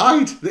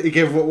offside that he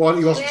gave one.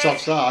 He wasn't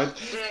offside.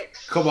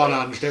 6. Come on,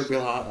 Ange. Don't be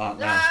like that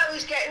now. No,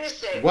 he's getting a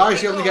 6. Why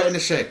is he only getting a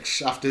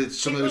 6 after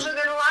some of those? Because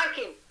I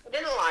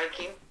didn't like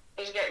him.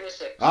 He's getting a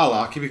 6. I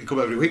like him. He can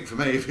come every week for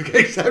me. If he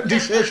gets them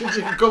decisions,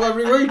 he can come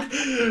every week.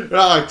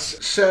 Right.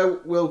 So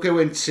we'll go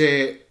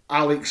into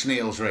Alex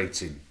Neil's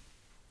rating.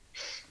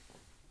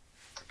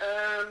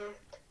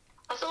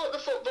 I thought the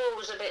football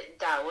was a bit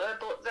dour,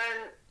 but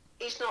then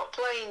he's not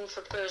playing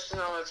for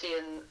personality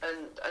and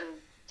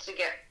to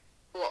get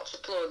lots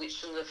of plaudits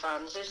from the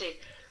fans, is he?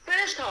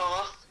 First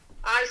half,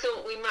 I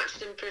thought we matched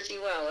them pretty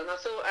well, and I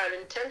thought our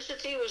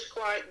intensity was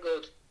quite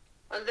good.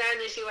 And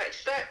then, as you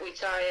expect, we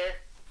tire.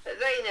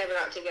 They never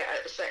had to get out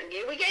of the second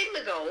gear. We gave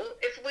them a goal.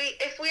 If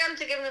we hadn't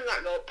given them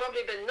that goal,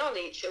 probably been none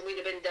each, and we'd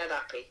have been dead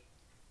happy.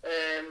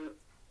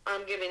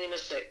 I'm giving him a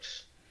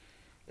 6.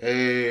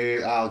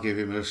 I'll give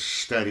him a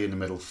steady in the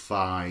middle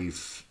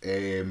 5.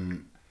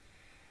 I'm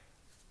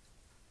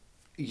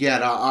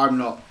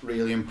not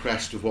really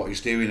impressed with what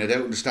he's doing. I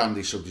don't understand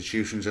his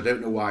substitutions. I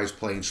don't know why he's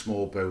playing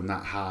Smallbone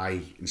that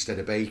high instead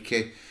of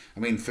Baker. I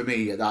mean, for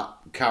me, that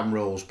cam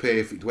roll's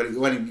perfect.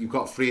 When you've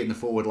got 3 in the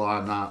forward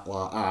line like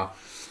that,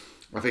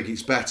 I think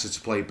it's better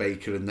to play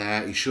Baker in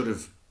there. He should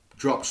have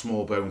dropped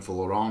Smallbone for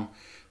Laurent,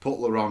 put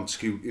Laurent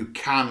who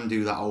can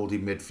do that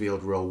holding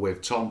midfield role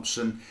with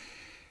Thompson.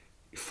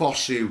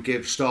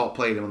 Fosu, start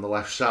playing him on the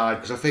left side,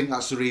 because I think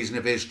that's the reason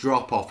of his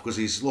drop off, because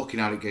he's looking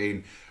at it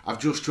going, I've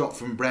just dropped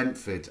from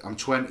Brentford, I'm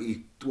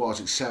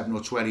 7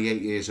 or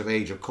 28 years of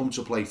age, I've come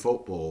to play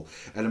football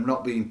and I'm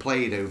not being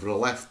played over a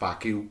left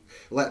back who,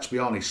 let's be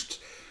honest,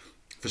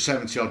 for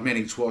 70 odd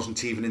minutes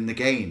wasn't even in the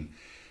game.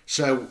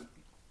 So,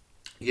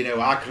 you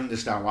know, I can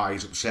understand why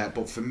he's upset,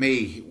 but for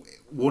me,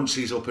 once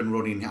he's up and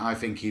running, I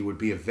think he would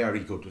be a very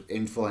good,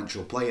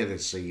 influential player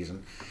this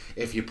season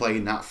if you're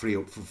playing that free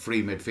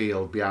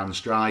midfield behind the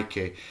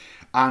striker.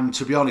 And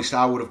to be honest,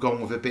 I would have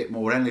gone with a bit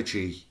more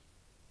energy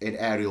in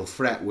aerial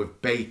threat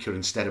with Baker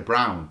instead of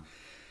Brown.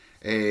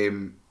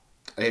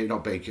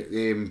 Not Baker,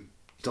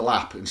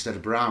 Delap instead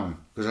of Brown,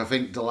 because I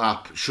think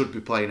Delap should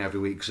be playing every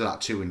week because of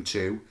that 2 and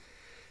 2.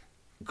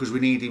 Because we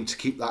need him to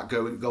keep that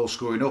goal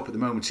scoring up. At the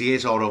moment, he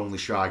is our only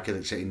striker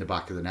that's hitting the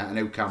back of the net. I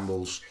know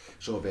Campbell's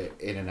sort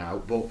of in and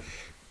out, but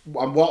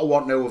what I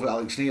want to know of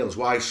Alex Neil is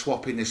why he's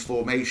swapping this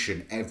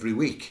formation every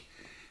week.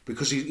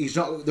 because he's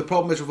not. The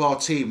problem is with our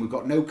team, we've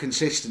got no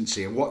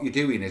consistency, and what you're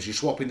doing is you're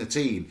swapping the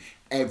team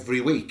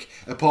every week.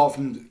 Apart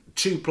from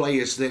two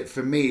players that,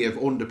 for me, have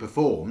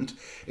underperformed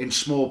in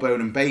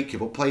Smallbone and Baker,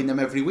 but playing them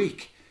every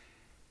week.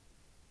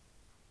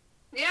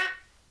 Yeah.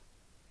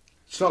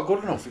 It's not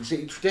good enough. It's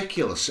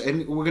ridiculous,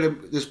 and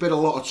there's been a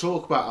lot of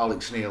talk about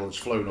Alex Neil that's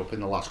flown up in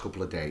the last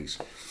couple of days,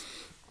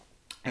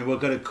 and we're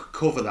going to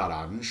cover that,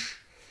 Ange.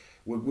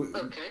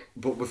 Okay.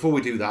 But before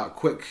we do that,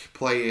 quick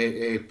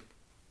player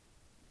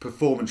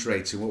performance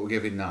rating. What we're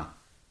giving that?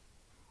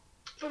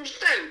 From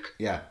Stoke?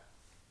 Yeah.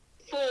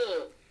 4.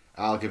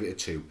 I'll give it a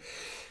 2.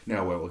 No,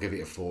 I won't. I'll give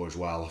it a 4 as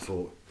well. I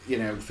thought,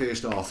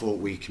 first half, I thought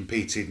we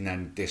competed and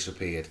then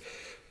disappeared.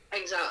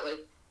 Exactly.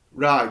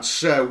 Right,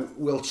 so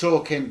we'll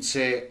talk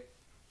into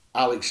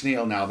Alex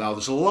Neil now. Now,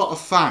 there's a lot of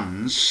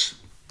fans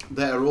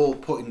that are all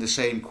putting the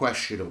same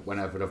question up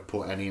whenever I've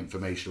put any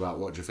information about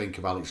what do you think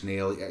of Alex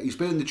Neil. He's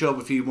been in the job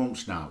a few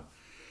months now.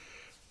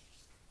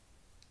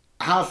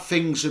 Have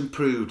things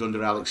improved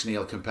under Alex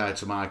Neil compared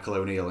to Michael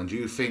O'Neill? And do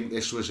you think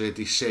this was a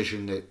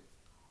decision that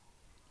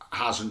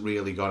hasn't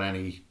made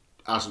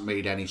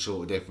any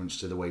sort of difference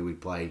to the way we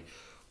play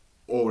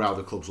or how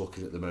the club's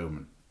looking at the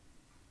moment?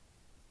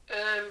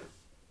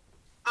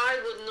 I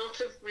would not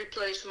have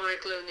replaced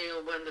Michael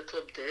O'Neill when the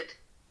club did.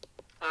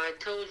 I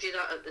told you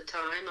that at the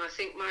time. I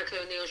think Michael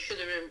O'Neill should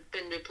have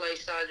been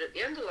replaced either at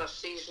the end of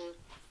last season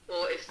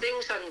or if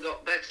things hadn't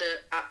got better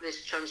at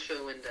this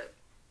transfer window.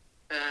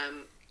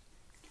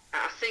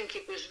 I think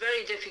it was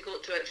very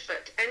difficult to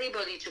expect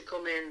anybody to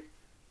come in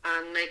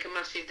and make a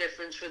massive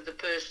difference with the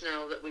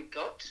personnel that we've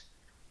got.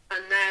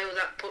 And now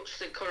that puts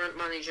the current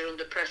manager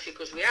under pressure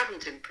because we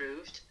haven't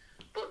improved.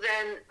 But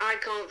then I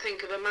can't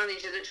think of a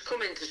manager that's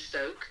come into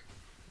Stoke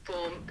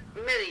for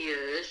many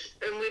years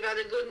and we've had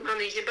a good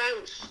manager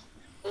bounce.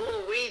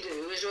 All we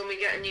do is when we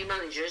get a new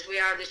manager is we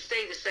either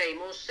stay the same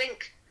or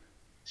sink.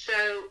 So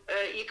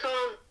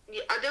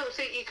I don't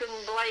think you can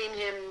blame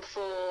him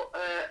for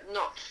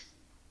not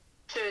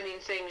turning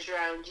things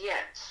around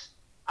yet.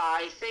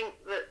 I think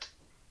that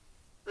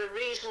the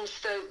reason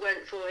Stoke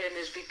went for him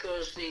is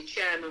because the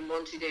chairman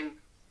wanted him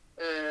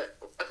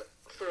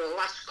for the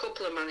last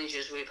couple of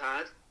managers we've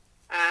had,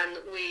 and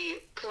we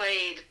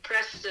played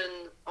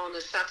Preston on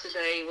a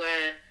Saturday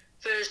where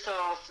first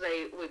half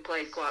we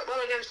played quite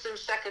well against them,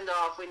 second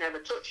half we never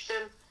touched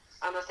them,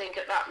 and I think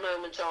at that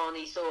moment on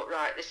he thought,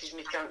 right, this is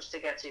my chance to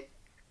get him.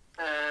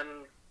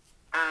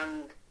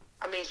 And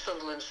I mean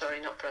Sunderland,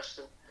 sorry, not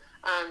Preston.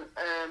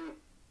 And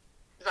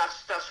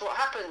that's what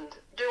happened.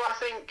 Do I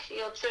think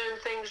he'll turn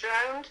things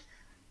round?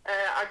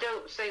 I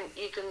don't think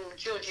you can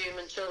judge him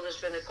until there's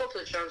been a couple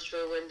of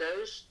transfer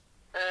windows.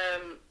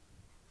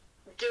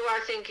 Do I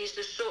think he's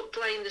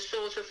playing the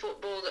sort of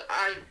football that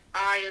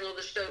I and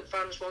other Stoke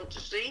fans want to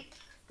see?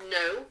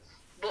 No.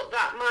 But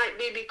that might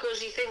be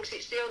because he thinks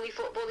it's the only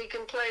football he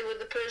can play with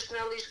the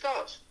personnel he's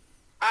got.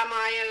 Am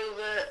I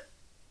over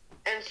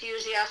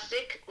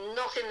enthusiastic?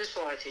 Not in the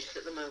slightest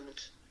at the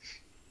moment.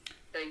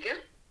 There you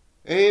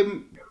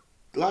go.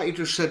 Like you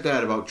just said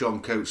there about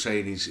John Coates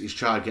saying he's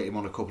tried to get him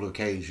on a couple of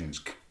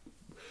occasions.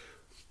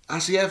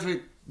 Has he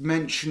ever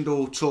mentioned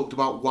or talked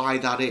about why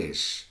that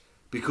is?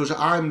 Because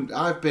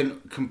I've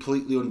been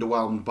completely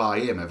underwhelmed by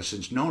him ever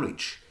since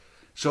Norwich.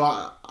 So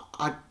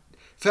I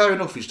fair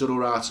enough, he's done all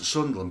right at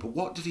Sunderland, but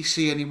what did he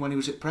see in him when he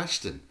was at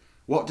Preston?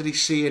 What did he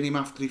see in him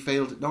after he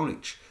failed at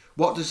Norwich?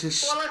 What does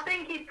this... Well, I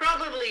think he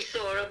probably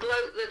saw a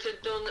bloke that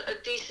had done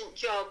a decent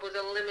job with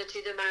a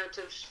limited amount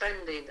of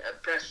spending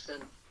at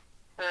Preston.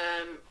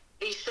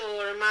 He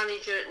saw a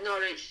manager at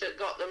Norwich that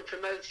got them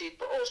promoted,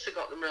 but also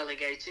got them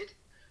relegated,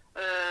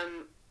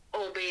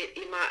 albeit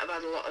he might have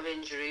had a lot of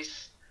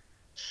injuries.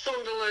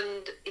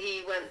 Sunderland,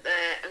 he went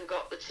there and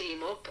got the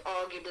team up.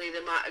 Arguably,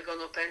 they might have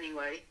gone up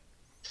anyway.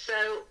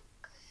 So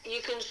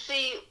you can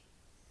see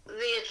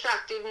the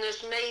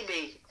attractiveness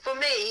maybe. For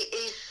me,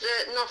 he's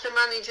not a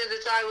manager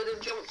that I would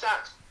have jumped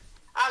at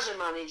as a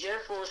manager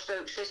for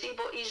Stoke City,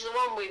 but he's the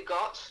one we've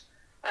got.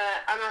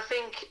 And I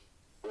think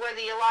whether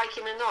you like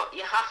him or not,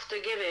 you have to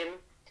give him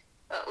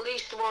at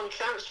least one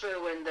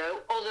transfer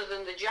window other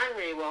than the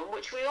January one,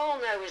 which we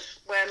all know is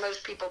where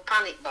most people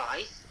panic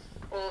buy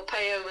or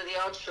pay over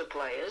the odds for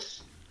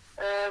players.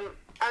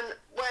 And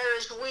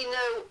whereas we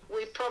know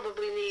we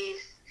probably need,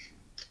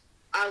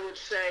 I would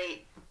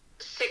say,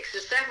 6 or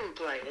 7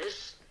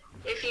 players,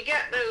 if you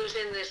get those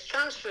in this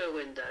transfer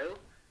window,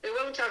 they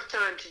won't have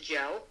time to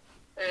gel.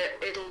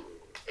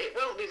 It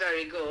won't be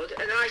very good.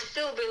 And I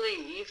still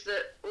believe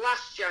that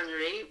last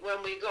January,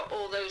 when we got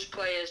all those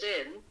players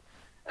in,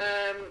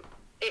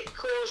 it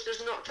caused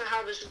us not to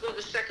have as good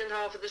a second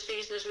half of the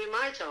season as we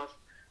might have.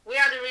 We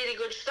had a really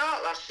good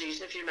start last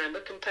season, if you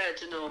remember, compared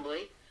to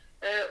normally.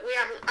 We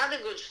haven't had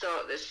a good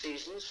start this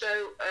season,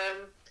 so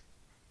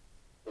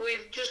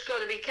we've just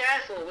got to be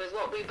careful with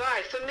what we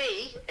buy. For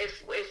me,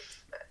 if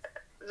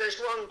there's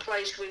one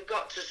place we've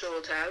got to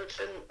sort out,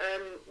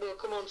 and we'll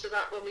come on to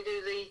that when we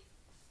do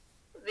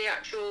the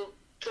actual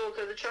talk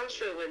of the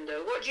transfer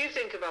window. What do you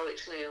think of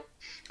Alex Neil?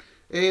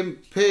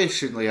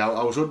 Personally,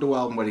 I was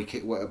underwhelmed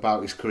when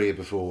about his career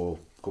before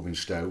coming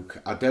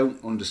Stoke. I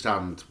don't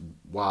understand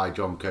why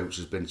John Coates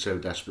has been so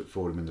desperate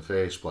for him in the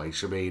first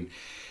place. I mean,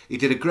 he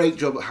did a great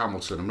job at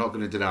Hamilton, I'm not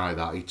going to deny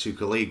that. He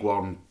took a League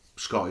One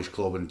Scottish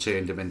club and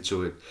turned him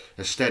into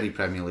a steady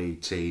Premier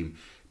League team.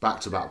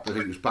 Back-to-back, I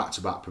think it was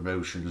back-to-back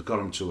promotions, got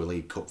him to a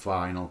League Cup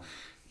final.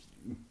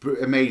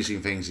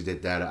 Amazing things he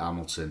did there at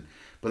Hamilton.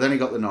 But then he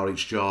got the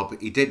Norwich job.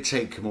 He did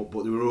take him up,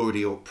 but they were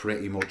already up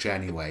pretty much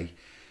anyway.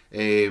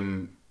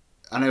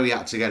 I know he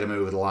had to get him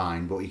over the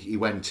line, but he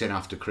went in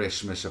after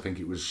Christmas. I think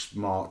it was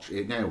March.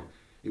 No,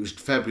 it was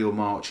February or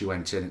March he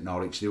went in at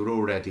Norwich. They were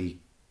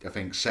already, I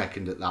think,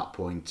 second at that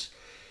point.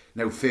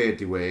 No, third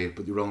they were,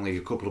 but they were only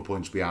a couple of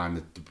points behind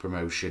the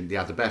promotion. They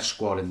had the best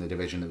squad in the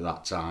division at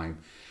that time.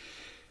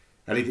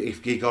 And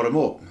he got him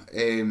up.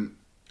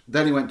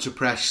 Then he went to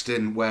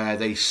Preston, where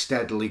they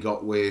steadily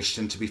got worse.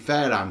 And to be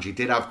fair, Angie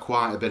did have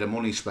quite a bit of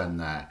money spent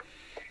there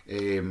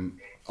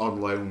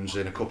on loans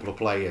and a couple of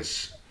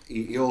players.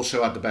 He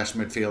also had the best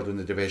midfielder in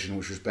the division,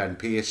 which was Ben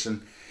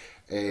Pearson.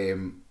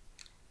 And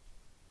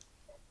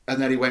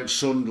then he went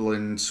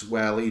Sunderland,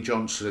 where Lee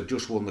Johnson had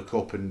just won the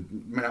cup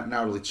and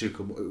narrowly took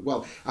him.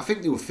 Well, I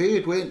think they were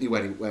third, weren't they,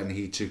 when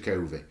he took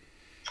over?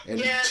 And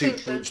yeah, 2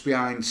 points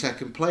behind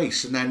second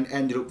place, and then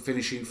ended up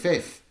finishing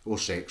 5th or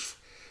 6th.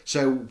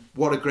 So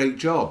what a great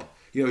job.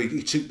 You know,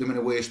 he took them in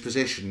a worse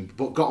position,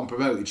 but got them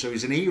promoted, so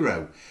he's an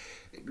hero.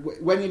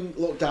 When you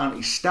look down at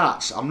his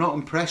stats, I'm not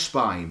impressed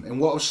by him. And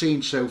what I've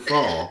seen so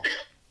far,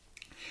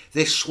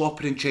 this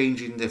swapping and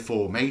changing the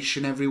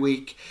formation every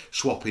week,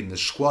 swapping the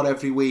squad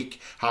every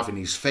week, having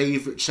his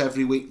favourites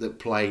every week that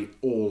play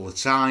all the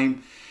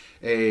time.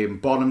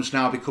 Bonham's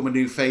now become a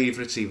new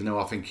favourite, even though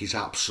I think he's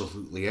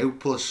absolutely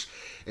hopeless.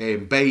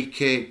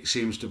 Baker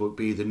seems to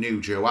be the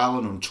new Joe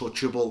Allen,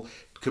 untouchable,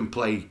 can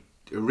play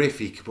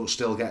horrific but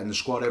still get in the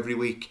squad every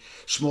week.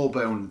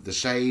 Smallbone the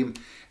same.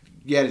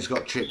 Yeah, he's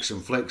got tricks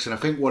and flicks, and I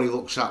think what he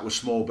looks at with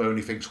Smallbone,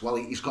 he thinks, well,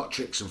 he's got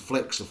tricks and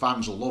flicks, the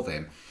fans will love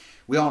him.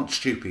 We aren't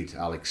stupid,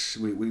 Alex.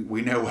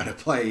 We know when a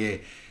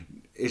player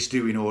is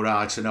doing all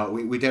right or not.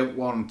 We don't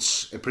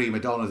want a prima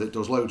donna that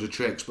does loads of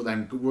tricks but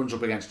then runs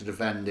up against a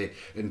defender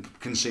and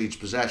concedes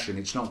possession.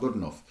 It's not good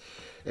enough.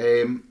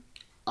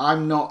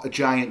 I'm not a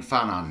giant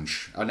fan,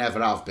 Ange. I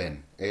never have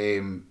been.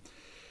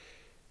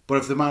 But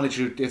if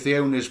the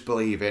owners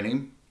believe in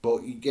him,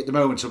 but at the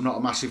moment I'm not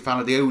a massive fan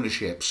of the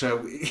ownership.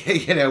 So,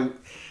 you know,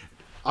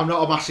 I'm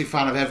not a massive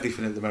fan of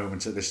everything at the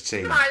moment at this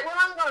team. Right, well,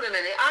 hang on a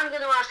minute. I'm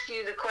going to ask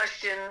you the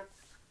question,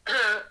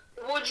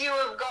 would you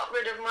have got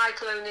rid of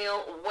Michael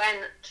O'Neill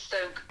when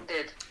Stoke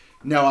did?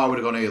 No, I would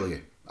have gone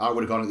earlier.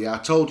 I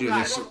told you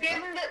right, this. Well,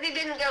 given that they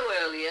didn't go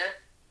earlier,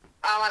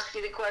 I'll ask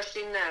you the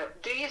question now.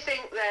 Do you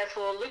think,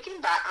 therefore,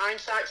 looking back,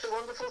 hindsight's a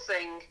wonderful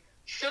thing,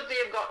 should they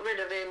have got rid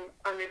of him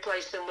and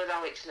replaced him with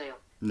Alex Neil?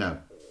 No.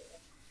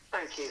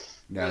 Thank you.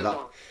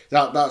 No,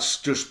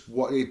 that's just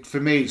what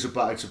for me. It's a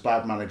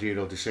bad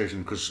managerial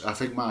decision, because I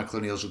think Michael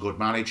O'Neill's a good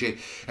manager,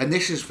 and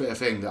this is a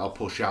thing that I'll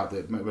push out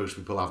that most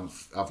people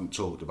haven't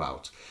talked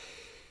about.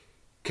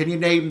 Can you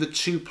name the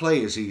 2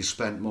 players he's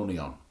spent money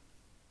on?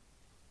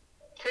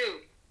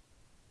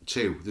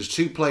 2. There's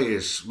 2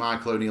 players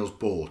Michael O'Neill's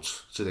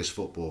bought to this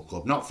football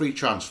club. Not free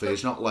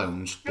transfers, not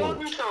loans.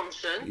 Jordan bought.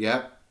 Thompson.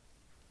 Yeah.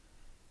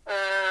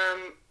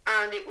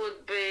 And it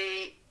would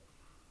be.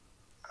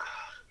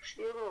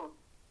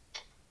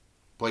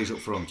 Plays up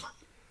front.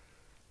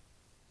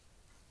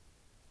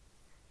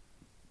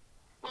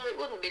 Well, it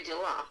wouldn't be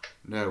Delap.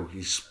 No,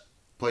 he's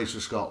plays for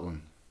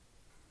Scotland.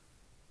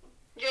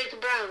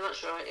 Jacob Brown,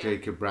 that's right. Yeah.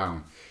 Jacob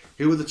Brown.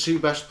 Who are the 2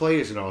 best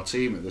players in our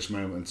team at this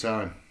moment in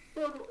time?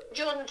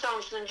 Jordan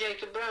Thompson and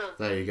Jacob Brown.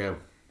 There you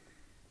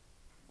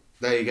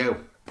go.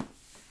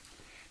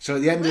 So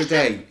at the end of the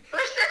day...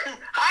 Listen,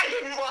 I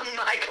didn't want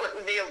Michael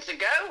O'Neill to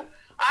go.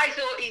 I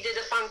thought he did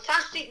a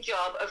fantastic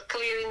job of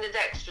clearing the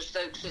decks for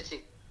Stoke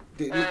City.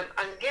 And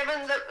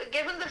given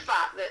the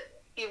fact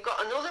that you've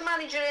got another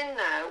manager in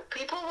now,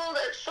 people will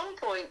at some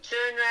point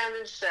turn around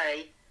and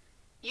say,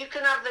 you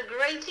can have the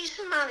greatest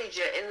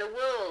manager in the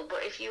world,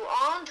 but if you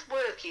aren't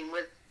working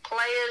with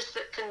players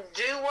that can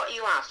do what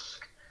you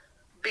ask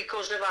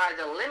because of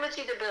either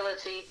limited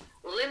ability,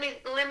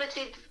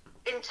 limited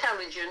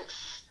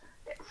intelligence,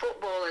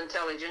 football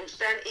intelligence,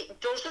 then it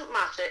doesn't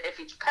matter if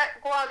it's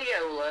Pep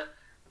Guardiola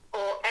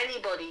or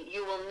anybody,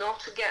 you will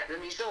not get the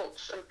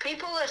results. And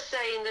people are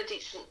saying that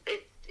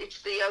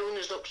it's the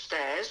owners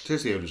upstairs. It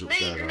is the owners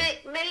upstairs.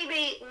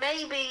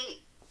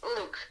 Maybe,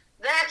 look,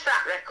 their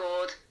track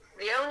record,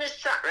 the owners'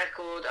 track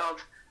record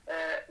of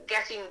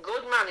getting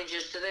good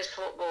managers to this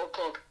football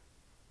club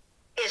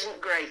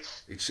isn't great.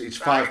 It's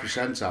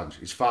 5%, Ange.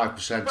 It's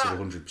 5% of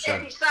 100%.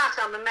 If it's that,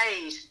 I'm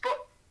amazed. But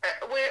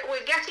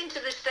we're getting to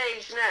the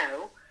stage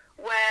now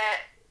where,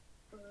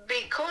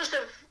 because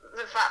of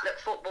the fact that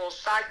football's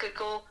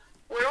cyclical,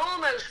 we're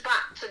almost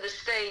back to the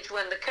stage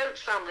when the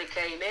Coates family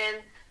came in,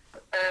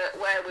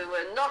 where we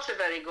were not a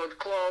very good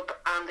club,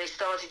 and they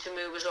started to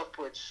move us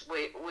upwards.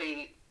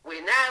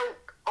 We're now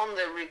on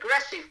the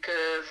regressive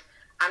curve,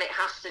 and it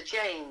has to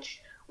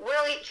change.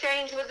 Will it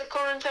change with the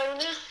current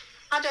owners?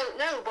 I don't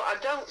know, but I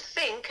don't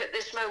think at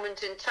this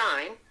moment in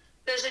time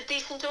there's a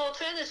decent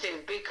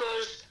alternative,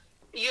 because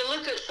you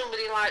look at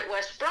somebody like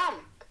West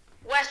Brom.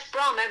 West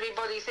Brom,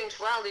 everybody thinks,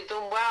 well, they've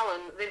done well,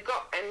 and they've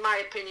got, in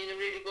my opinion, a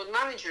really good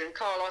manager in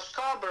Carlos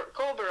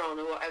Corberon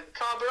or whatever.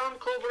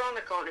 Corberon,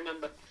 I can't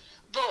remember.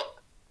 But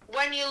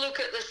when you look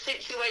at the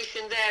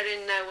situation they're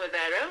in now with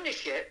their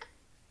ownership,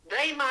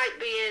 they might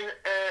be in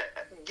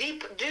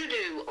deep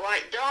doo-doo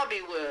like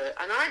Derby were,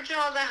 and I'd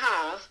rather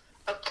have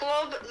a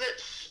club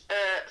that's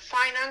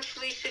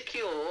financially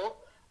secure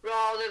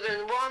rather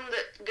than one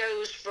that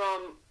goes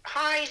from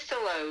highs to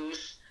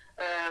lows,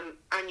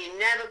 and you're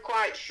never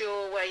quite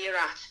sure where you're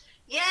at.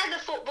 Yeah,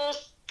 the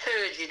football's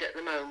turgid at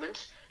the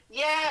moment.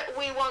 Yeah,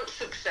 we want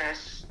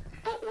success,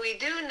 but we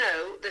do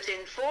know that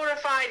in 4 or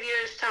 5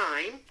 years'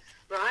 time,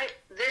 right,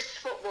 this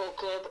football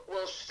club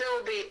will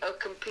still be a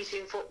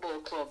competing football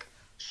club.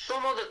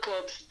 Some other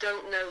clubs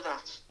don't know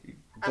that.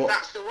 And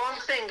that's the one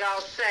thing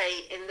I'll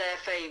say in their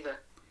favour.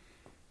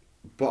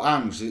 But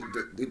Ange,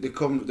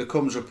 there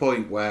comes a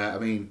point where, I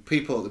mean,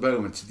 people at the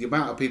moment, the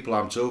amount of people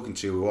I'm talking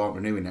to who aren't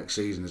renewing next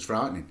season is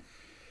frightening.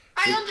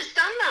 I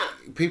understand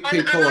that. People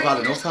have had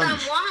enough,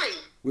 Ange.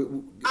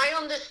 I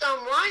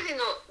understand why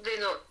they're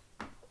not.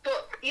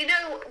 But, you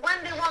know,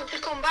 when they want to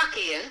come back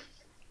here,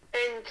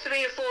 in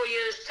 3 or 4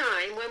 years'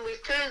 time, when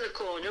we've turned the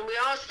corner and we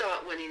are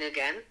start winning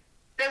again,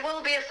 there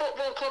will be a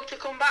football club to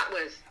come back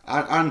with.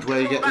 And where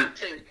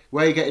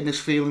are you getting this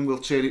feeling we'll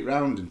turn it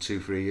round in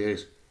 2-3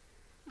 years?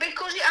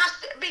 Because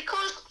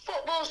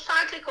football's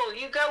cyclical.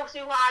 You go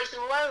through highs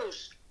and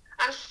lows,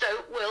 and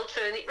Stoke will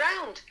turn it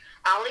round.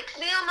 Alex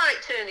Neil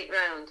might turn it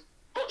round,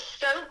 but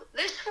Stoke,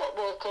 this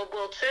football club,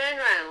 will turn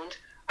round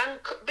and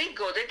be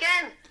good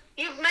again.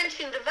 You've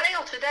mentioned the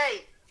Vale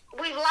today.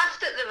 We've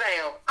laughed at the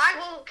Vale. I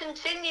will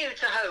continue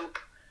to hope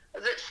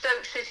that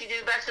Stoke City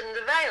do better than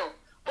the Vale,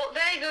 but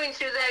they're going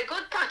through their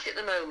good patch at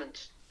the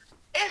moment.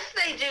 If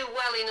they do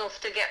well enough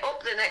to get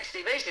up the next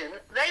division,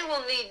 they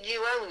will need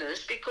new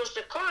owners, because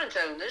the current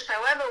owners,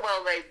 however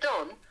well they've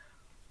done,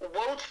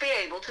 won't be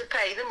able to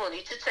pay the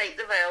money to take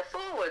the Vale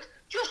forward.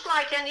 Just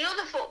like any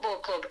other football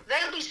club,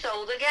 they'll be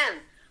sold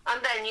again.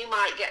 And then you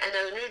might get an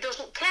owner who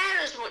doesn't care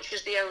as much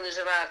as the owners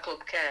of our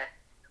club care.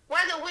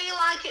 Whether we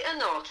like it or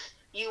not,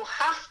 you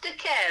have to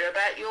care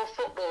about your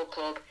football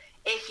club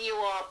if you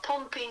are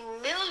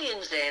pumping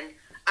millions in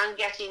and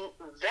getting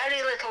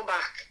very little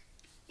back.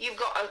 You've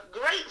got a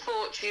great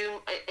fortune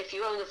if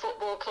you own a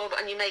football club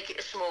and you make it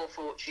a small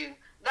fortune.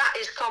 That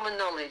is common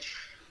knowledge.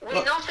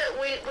 We're not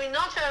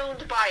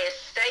owned by a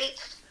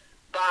state,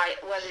 by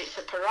whether it's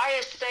a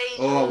pariah state.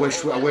 Oh,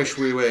 I wish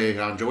we were,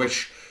 Andrew.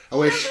 I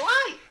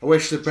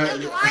wish the so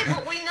do I,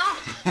 but we're not.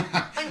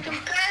 and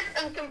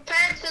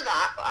compared to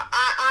that,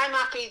 I'm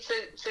happy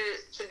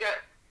to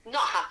go.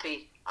 Not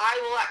happy. I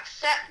will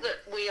accept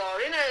that we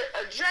are in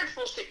a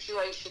dreadful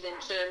situation in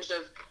terms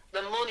of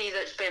the money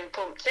that's been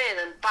pumped in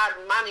and bad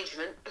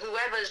management,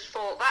 whoever's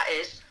fault that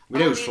is. We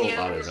know whose fault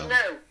that is.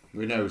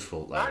 We know whose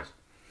fault that is.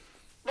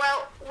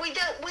 Well,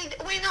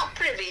 we're not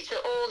privy to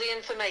all the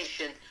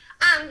information,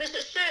 and there's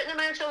a certain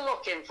amount of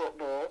luck in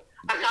football,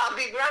 and I'll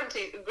be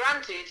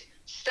granted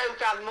Stoke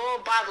have more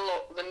bad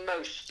luck than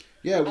most.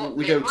 Yeah, but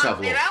we don't have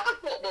luck. They're our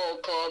football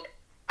club,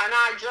 and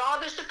I'd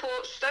rather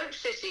support Stoke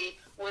City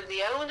with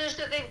the owners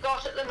that they've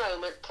got at the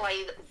moment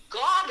playing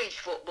garbage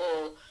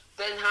football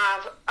than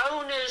have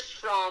owners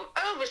from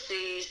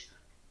overseas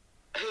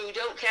who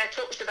don't care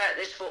touch about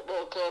this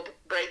football club,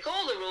 break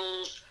all the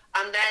rules,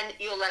 and then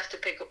you're left to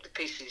pick up the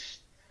pieces.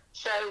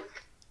 So,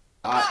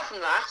 apart from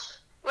that,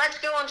 let's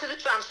go on to the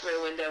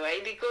transfer window,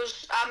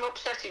 because I'm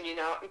upsetting you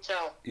now, I can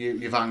tell.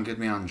 You've angered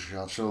me, Ange,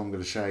 that's all I'm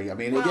going to say. I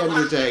mean, at the end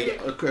of the day,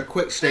 a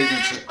quick statement.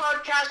 First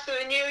podcast for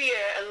the new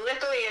year, and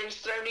little Ian's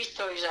thrown his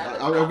toys out.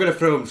 I'm going to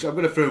throw him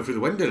through the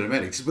window in a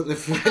minute, but the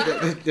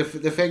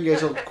thing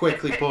is, I'll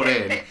quickly put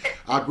in,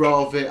 I'd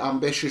rather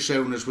ambitious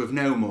owners with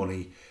no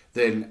money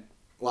than,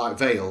 like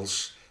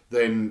Vales,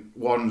 than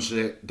ones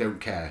that don't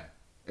care.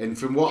 And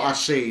from what I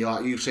see,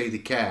 like you say, they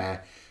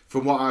care.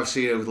 From what I've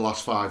seen over the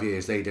last 5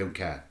 years, they don't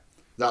care.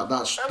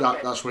 That's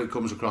what it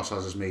comes across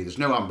as me. There's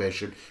no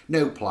ambition,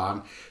 no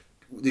plan.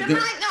 There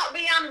might not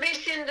be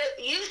ambition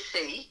that you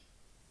see,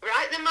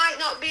 right? There might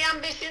not be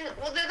ambition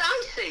that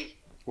I see.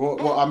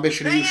 What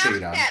ambition do you see,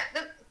 Dan?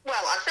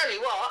 Well, I'll tell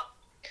you what.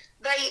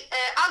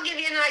 I'll give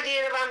you an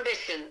idea of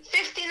ambition.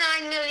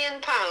 £59 million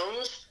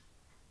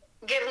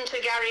given to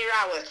Gary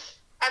Rowett.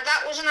 And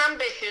that was an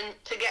ambition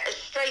to get us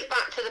straight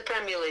back to the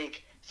Premier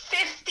League.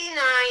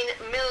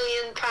 £59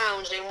 million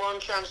in one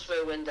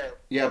transfer window.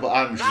 Yeah,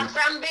 but that's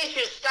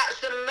ambitious. That's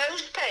the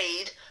most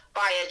paid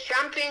by a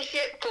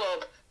championship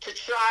club to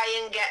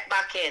try and get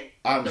back in.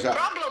 The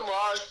problem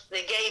was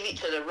they gave it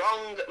to the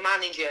wrong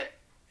manager.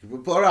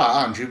 But all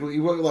right, Andrew,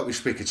 you won't let me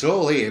speak at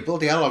all here.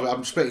 Bloody hell,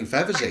 I'm spitting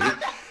feathers here. Go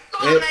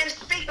on then,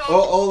 speak up.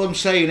 All I'm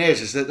saying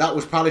is that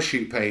was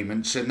parachute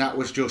payments, and that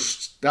was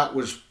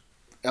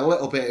a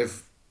little bit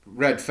of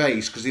red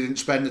face because they didn't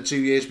spend the 2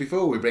 years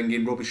before we bring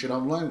in rubbish and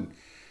on loan.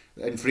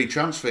 and free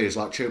transfers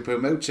like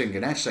Choupo-Moting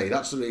and Esse.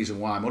 That's the reason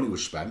why money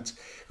was spent,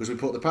 because we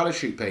put the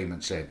parachute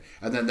payments in,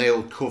 and then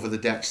they'll cover the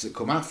debts that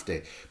come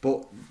after.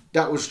 But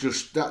that was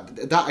just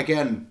that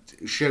again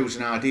shows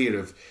an idea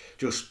of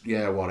just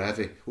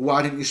whatever.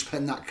 Why didn't you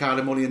spend that kind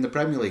of money in the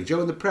Premier League?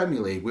 Joe, in the Premier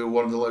League we were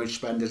one of the lowest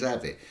spenders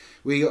ever.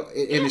 We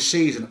in a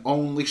season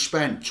only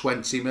spent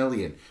 20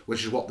 million,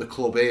 which is what the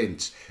club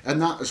earned, and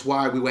that is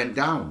why we went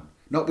down.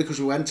 Not because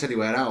we went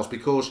anywhere else,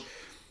 because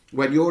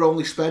when you're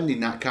only spending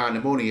that kind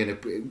of money, and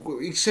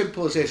it's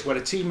simple as this: when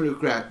a team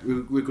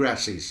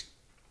regresses,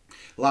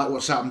 like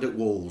what's happened at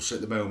Wolves at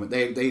the moment,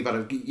 they've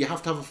had you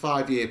have to have a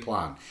 5-year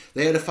plan.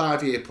 They had a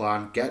 5-year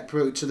plan: get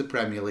promoted to the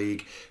Premier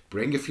League,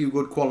 bring a few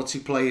good quality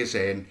players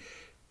in,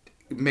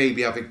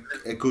 maybe have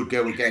a good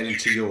go at getting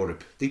into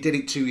Europe. They did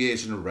it 2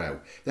 years in a row.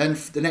 Then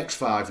for the next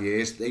 5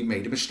 years, they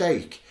made a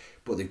mistake,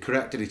 but they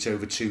corrected it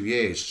over 2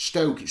 years.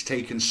 Stoke, it's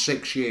taken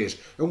 6 years,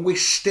 and we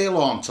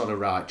still aren't on the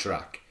right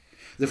track.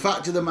 The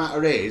fact of the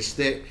matter is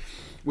that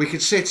we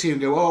could sit here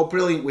and go, oh,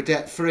 brilliant, we're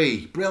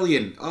debt-free.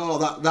 Brilliant. Oh,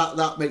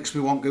 that makes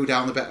me want to go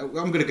down the bet. I'm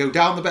going to go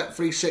down the bet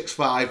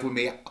 365 with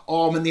my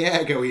arm in the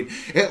air going,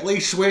 at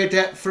least we're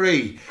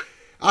debt-free.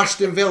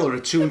 Aston Villa are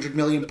 £200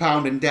 million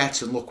in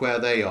debt, and look where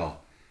they are.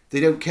 They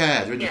don't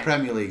care. They're in the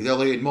Premier League.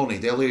 They'll earn money.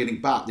 They'll earn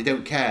it back. They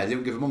don't care. They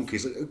don't give a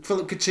monkeys.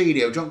 Philip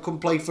Coutinho, don't come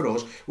play for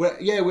us. We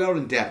are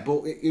in debt,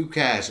 but who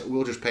cares?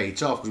 We'll just pay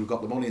it off because we've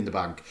got the money in the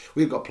bank.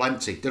 We've got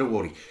plenty. Don't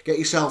worry. Get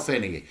yourself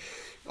in here.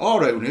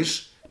 Our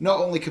owners, not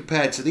only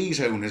compared to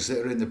these owners that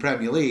are in the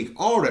Premier League,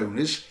 our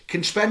owners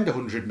can spend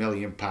 £100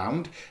 million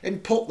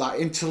and put that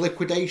into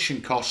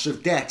liquidation costs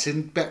of debt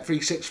in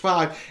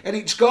Bet365, and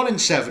it's gone in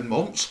 7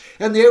 months,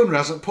 and the owner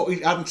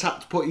hadn't had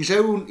to put his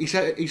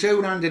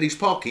own hand in his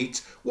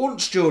pocket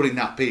once during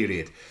that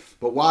period.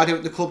 But why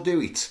don't the club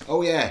do it?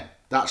 Oh yeah,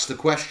 that's the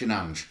question,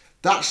 Ange.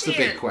 That's the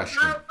big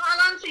question.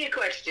 I'll answer your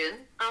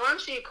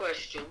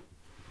question.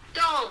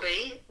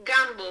 Derby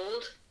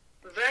gambled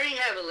very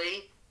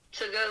heavily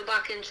to go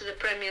back into the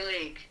Premier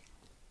League,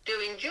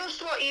 doing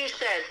just what you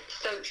said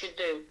Stoke should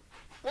do.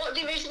 What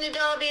division are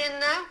Derby in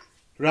now?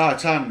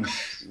 Right, and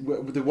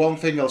the one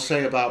thing I'll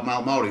say about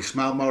Mal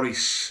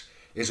Morris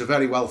is a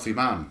very wealthy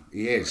man.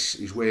 He is.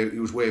 He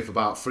was worth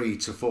about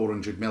 £300 to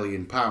 £400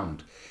 million.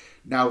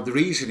 Now, the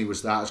reason he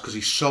was that is because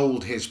he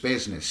sold his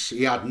business.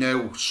 He had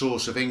no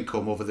source of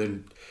income other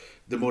than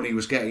the money he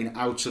was getting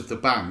out of the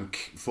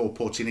bank for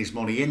putting his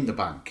money in the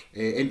bank,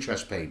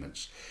 interest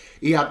payments.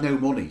 He had no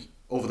money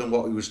other than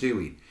what he was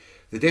doing.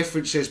 The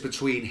difference is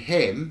between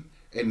him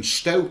and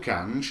Stoke,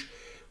 Ange,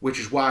 which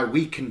is why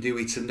we can do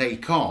it and they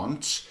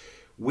can't.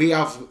 We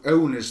have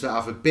owners that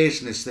have a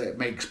business that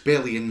makes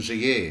billions a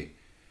year.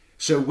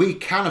 So we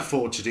can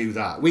afford to do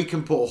that. We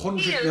can put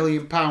 £100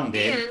 million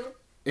in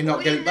and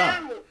not get it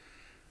back.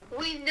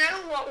 We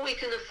know what we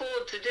can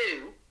afford to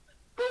do,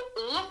 but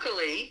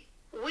luckily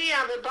we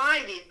have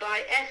abided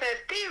by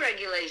FFP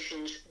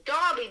regulations.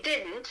 Derby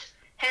didn't.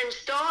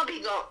 Hence,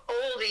 Derby got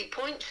all the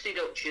points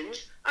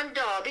deductions and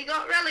Derby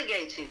got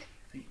relegated.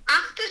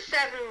 After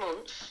 7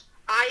 months,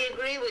 I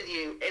agree with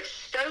you. If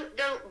Stoke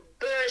don't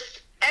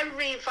burst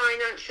every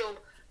financial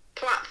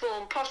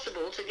platform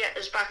possible to get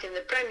us back in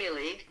the Premier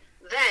League,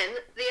 then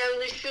the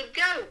owners should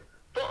go.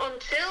 But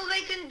until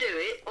they can do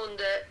it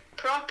under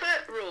proper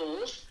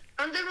rules,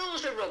 and the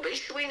rules are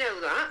rubbish, we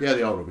know that. Yeah,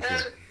 they are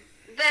rubbish.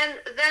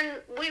 Then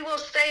we will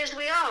stay as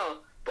we are.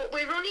 But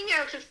we're running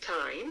out of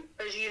time,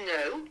 as you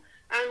know,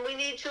 and we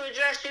need to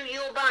address who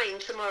you're buying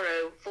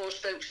tomorrow for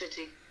Stoke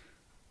City.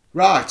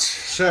 Right,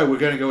 so we're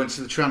going to go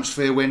into the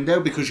transfer window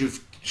because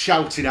you've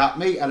shouted at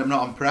me and I'm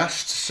not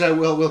impressed. So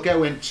we'll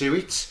go into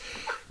it.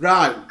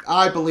 Right,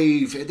 I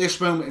believe at this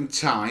moment in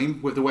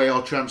time, with the way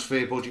our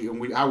transfer budget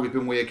and how we've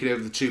been working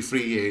over the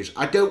 2-3 years,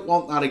 I don't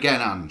want that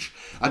again, Ange.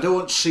 I don't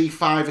want to see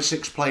 5 or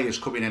 6 players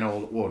coming in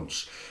all at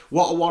once.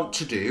 What I want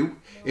to do,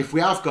 if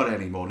we have got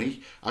any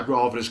money, I'd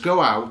rather us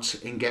go out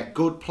and get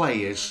good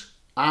players,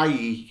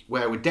 i.e.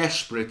 where we're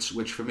desperate,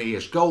 which for me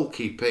is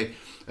goalkeeper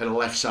and a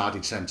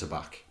left-sided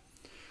centre-back.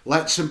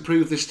 Let's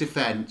improve this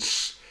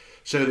defence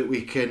so that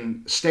we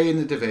can stay in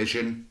the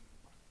division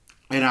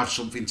and have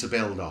something to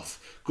build off.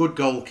 Good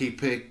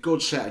goalkeeper,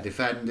 good set of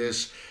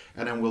defenders,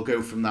 and then we'll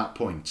go from that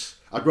point.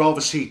 I'd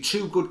rather see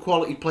 2 good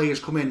quality players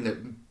come in that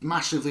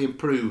massively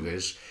improve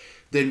us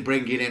than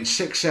bringing in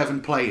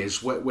 6-7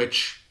 players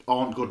which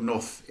aren't good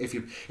enough. If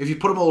you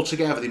put them all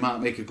together, they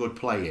might make a good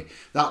player.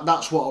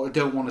 That's what I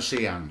don't want to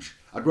see, Ange.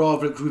 I'd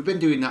rather, because we've been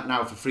doing that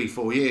now for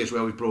 3-4 years,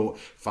 where we brought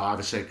 5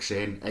 or 6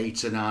 in,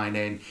 8 or 9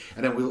 in,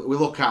 and then we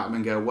look at them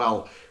and go,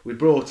 well, we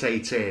brought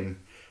 8 in,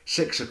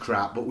 6 are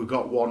crap, but we've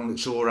got 1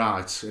 that's all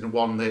right, and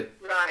 1 that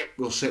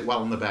will sit well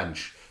on the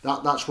bench.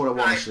 That's what I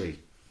want to see.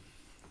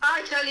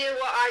 I tell you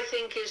what I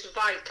think is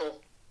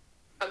vital: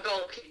 a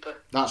goalkeeper.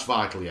 That's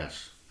vital,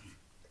 yes.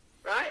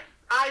 Right?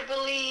 I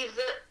believe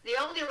that the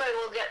only way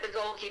we'll get the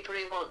goalkeeper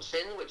he wants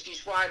in, which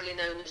is widely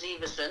known as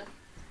Everson,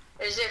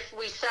 is if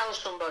we sell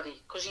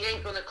somebody, because he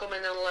ain't going to come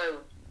in on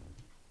loan.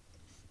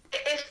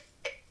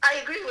 I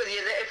agree with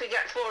you that if we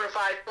get 4 or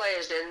 5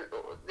 players in,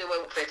 they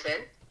won't fit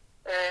in.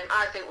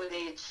 I think we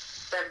need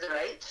 7 or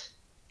 8.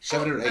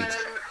 7 or 8?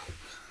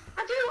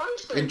 I do,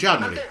 honestly. In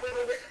January?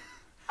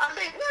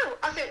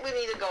 I think we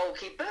need a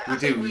goalkeeper. We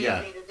think do, we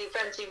yeah. need a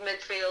defensive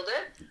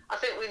midfielder. I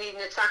think we need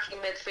an attacking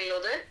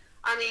midfielder.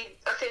 I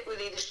think we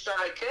need a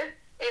striker.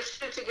 If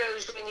Suter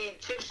goes, we need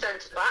 2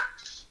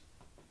 centre-backs.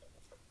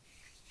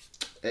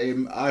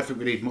 I think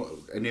we need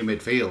a new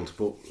midfield,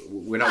 but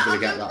we're not going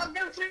to get that. I'll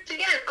go through it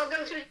again.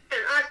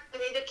 I think we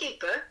need a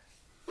keeper.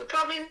 We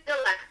probably need a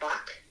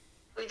left-back.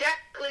 We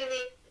definitely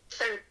need a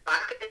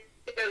centre-back.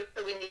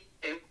 We need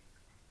 2.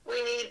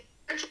 We need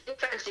a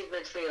defensive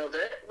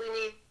midfielder. We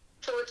need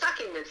an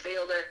attacking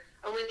midfielder,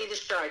 and we need a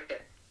striker.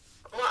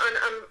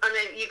 And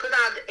then you could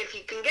add, if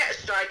you can get a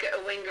striker,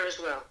 a winger as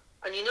well.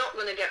 And you're not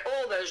going to get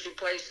all those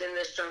replaced in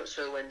this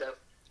transfer window.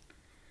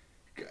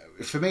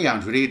 For me,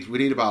 Andrew, we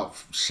need about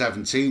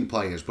 17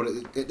 players. But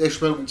at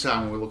this moment in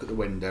time, when we look at the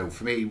window,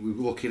 for me, we're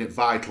looking at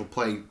vital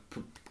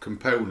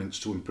components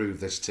to improve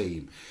this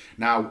team.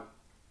 Now,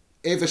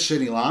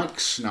 Iverson he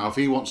likes. Now, if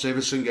he wants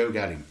Iverson, go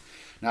get him.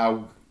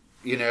 Now,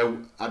 you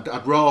know,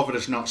 I'd rather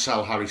us not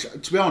sell Harry.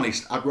 To be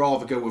honest, I'd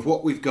rather go with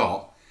what we've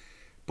got,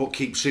 but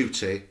keep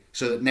Suter,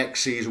 so that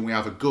next season we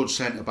have a good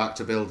centre-back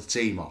to build the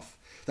team off.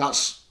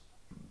 That's,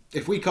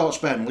 if we can't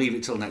spend, leave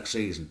it till next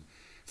season.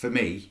 For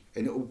me,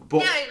 Yeah,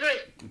 I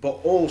agree.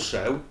 But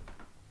also,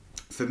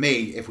 for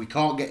me, if we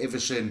can't get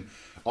Iverson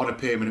on a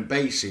permanent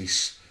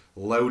basis,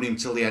 loan him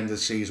till the end of the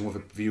season with a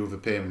view of a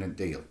permanent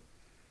deal.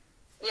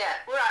 Yeah,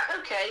 right,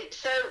 okay.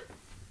 So,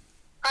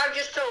 I've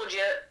just told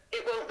you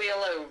it won't be a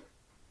loan.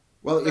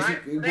 Well, right?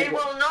 They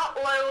will not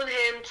loan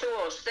him to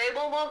us. They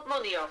will want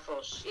money off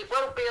us. It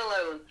won't be a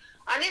loan.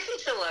 And if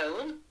it's a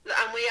loan,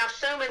 and we have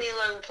so many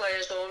loan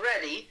players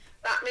already,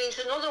 that means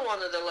another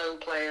one of the loan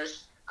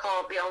players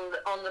can't be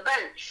on the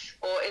bench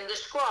or in the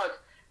squad.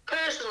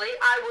 Personally,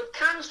 I would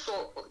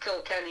cancel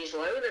Kilkenny's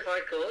loan if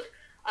I could.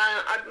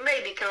 I'd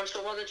maybe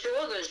cancel 1 or 2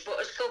 others, but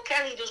as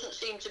Kilkenny doesn't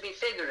seem to be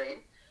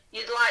figuring,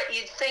 you'd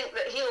think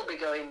that he'll be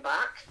going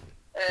back.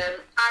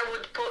 I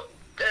would put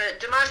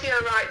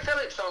Damasio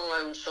Wright-Phillips on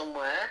loan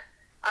somewhere.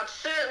 I'd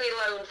certainly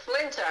loan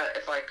Flint out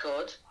if I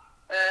could.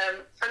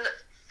 And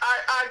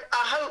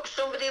I hope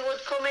somebody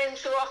would come in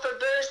to offer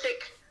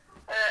Bursic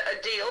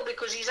a deal,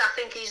 because I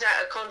think he's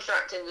out of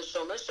contract in the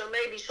summer, so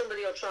maybe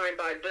somebody will try and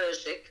buy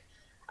Bursic,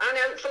 and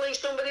hopefully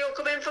somebody will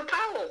come in for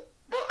Powell.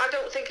 But I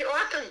don't think it'll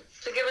happen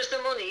to give us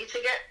the money to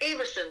get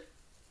Everson.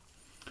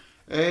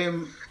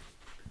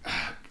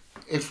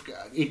 If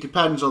it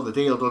depends on the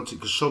deal, doesn't it?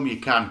 Because some you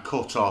can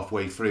cut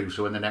halfway through,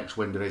 so when the next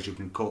window is, you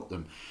can cut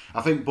them.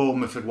 I think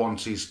Bournemouth had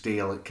once his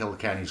deal at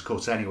Kilkenny's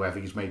cut anyway. I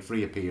think he's made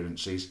 3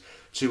 appearances,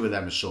 2 of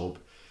them a sub.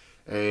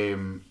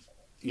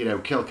 You know,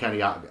 Kilkenny,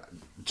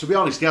 to be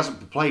honest, he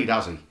hasn't played,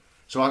 has he?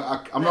 So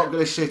I'm not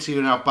going to sit here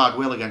and have bad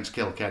will against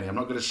Kilkenny. I'm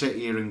not going to sit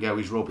here and go,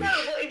 he's rubbish.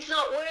 No, but it's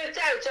not worked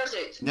out, has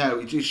it? No,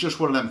 it's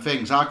just one of them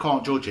things. I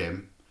can't judge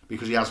him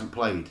because he hasn't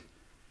played.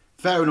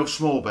 Fair enough,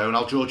 Smallbone,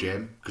 I'll judge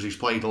him because he's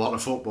played a lot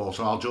of football,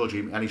 so I'll judge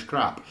him, and he's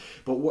crap.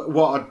 But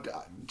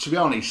to be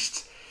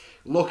honest,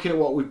 looking at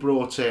what we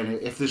brought in,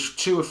 if there's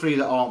 2 or 3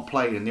 that aren't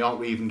playing and they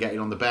aren't even getting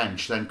on the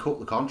bench, then cut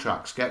the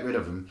contracts, get rid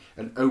of them,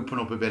 and open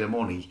up a bit of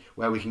money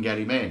where we can get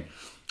him in.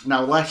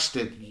 Now,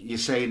 Leicester, you're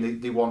saying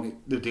they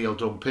want the deal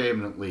done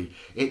permanently.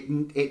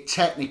 It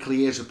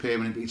technically is a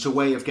permanent. It's a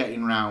way of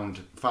getting around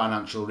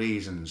financial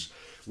reasons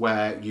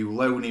where you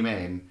loan him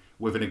in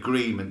with an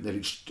agreement that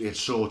it's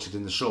sorted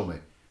in the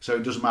summer. So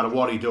it doesn't matter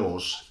what he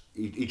does,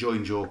 he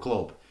joins your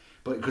club.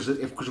 But because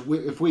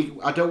if we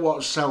I don't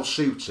want to sell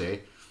Suter,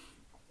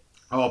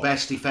 our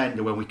best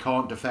defender, when we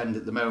can't defend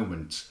at the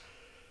moment,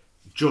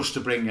 just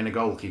to bring in a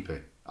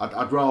goalkeeper.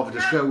 I'd rather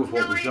just go with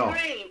what we've got.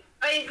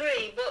 I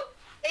agree, but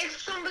if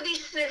somebody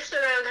sniffs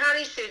around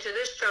Harry Suter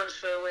this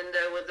transfer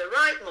window with the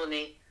right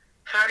money,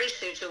 Harry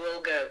Suter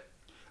will go.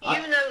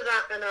 You know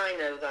that, and I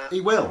know that.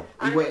 He will.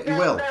 He will.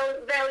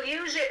 They'll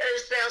use it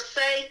as, they'll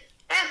say,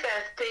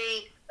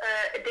 FFP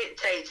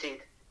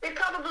dictated. They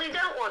probably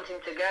don't want him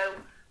to go,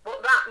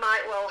 but that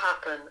might well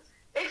happen.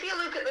 If you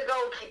look at the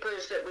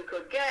goalkeepers that we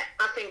could get,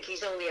 I think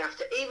he's only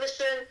after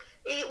Everson.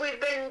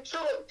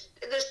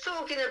 There's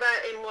talking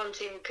about him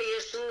wanting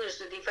Pearson as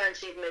the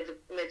defensive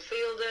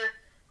midfielder.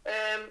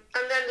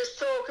 And then there's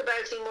talk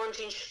about him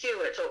wanting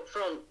Stewart up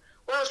front.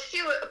 Well,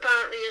 Stewart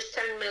apparently is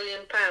 £10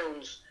 million.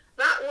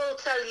 That will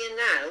tell you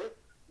now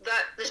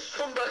that there's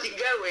somebody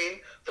going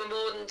for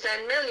more than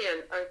 10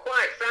 million. And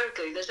quite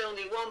frankly, there's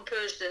only one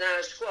person in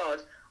our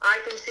squad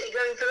I can see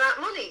going for that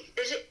money.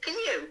 Can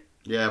you?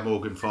 Yeah,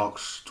 Morgan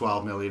Fox,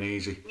 12 million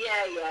easy.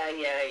 Yeah.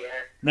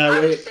 No,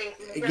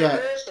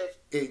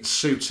 it's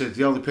Suter.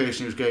 The only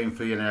person who's going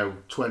for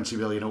 20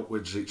 million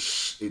upwards, it's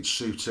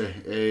Suter.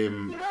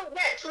 You won't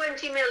get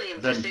 20 million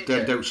for Suter.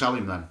 Then don't sell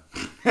him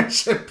then.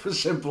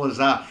 Simple as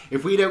that.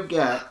 If we don't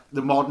get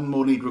the modern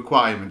moneyed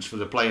requirements for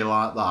the player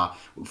like that,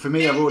 for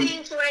me,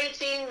 15 to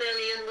 18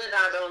 million with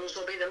add-ons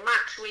will be the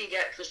max we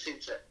get for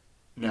Suter.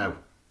 No,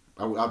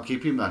 I'll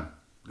keep him then.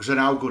 Because I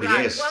know how good right,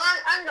 he is. Well,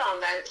 hang on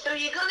then. So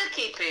you're going to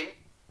keep him,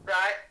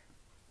 right?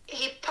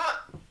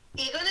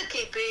 You're going to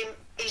keep him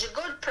He's a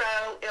good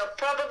pro. He'll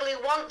probably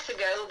want to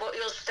go, but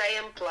he'll stay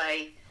and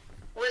play.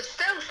 With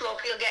Stoke's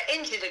luck, he'll get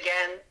injured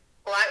again,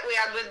 like we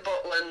had with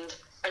Butland,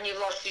 and you've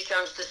lost your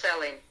chance to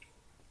sell him.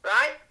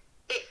 Right?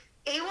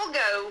 He will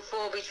go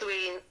for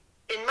between,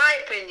 in my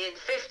opinion,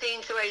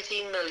 15 to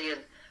 18 million.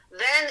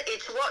 Then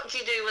it's what do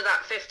you do with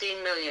that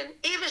 15 million?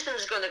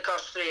 Everson's going to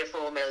cost 3 or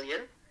 4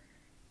 million.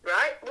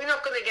 Right? We're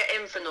not going to get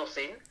him for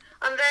nothing.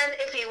 And then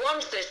if he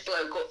wants this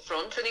bloke up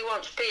front and he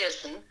wants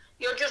Pearson,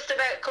 you'll just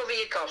about cover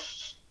your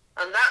costs.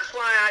 And that's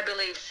why I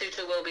believe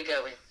Suter will be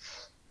going.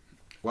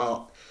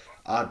 Well,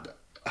 I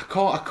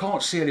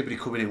can't see anybody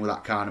coming in with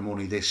that kind of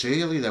money this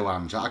early though,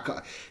 Hans.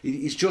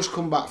 He's just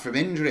come back from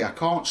injury. I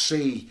can't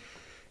see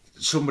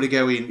somebody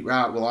going,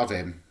 right, we'll have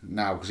him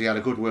now because he had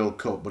a good World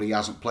Cup, but he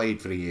hasn't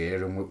played for a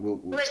year. And we'll...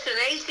 Listen,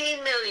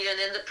 18 million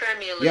in the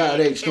Premier League. Yeah,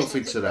 it's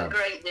nothing to them.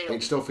 Great deal.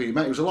 It's nothing.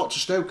 It was a lot to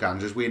Stoke,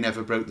 Hans, as we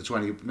never broke the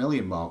 20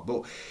 million mark.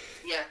 But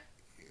yeah,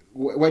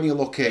 when you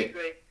look at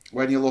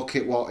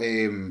what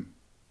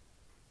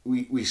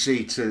we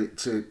see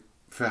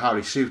for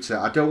Harry Suter,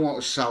 I don't want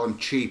to sell him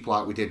cheap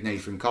like we did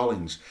Nathan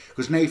Collins,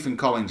 because Nathan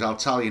Collins, I'll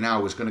tell you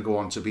now, is going to go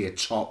on to be a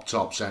top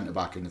centre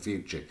back in the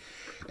future.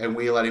 And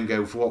we let him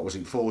go for, what was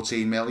it,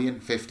 14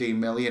 million, 15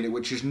 million,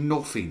 which is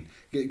nothing.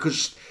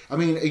 Because, I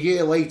mean, a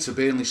year later,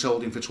 Burnley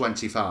sold him for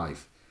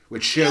 25,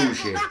 which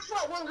shows you. That's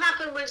what will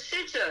happen with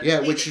Suter. Yeah,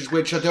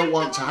 which I don't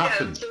want to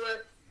happen.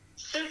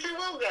 Suter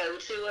will go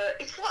to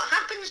it's what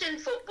happens in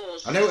football.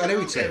 I know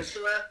it is. To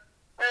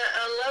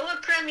a lower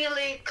Premier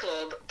League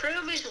club,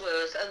 prove his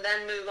worth, and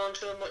then move on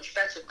to a much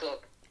better club.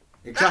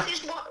 Exactly.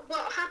 That is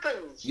what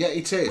happens. Yeah,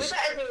 it is.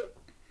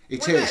 We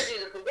better do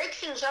the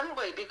predictions, haven't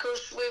we?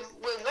 Because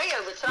we're way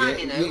over time,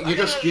 you know.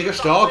 You're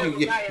just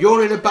arguing.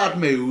 You're in a bad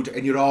mood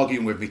and you're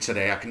arguing with me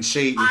today. I can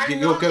see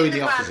you're going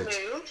the opposite.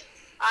 Mood.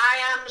 I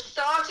am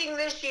starting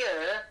this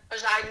year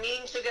as I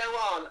mean to go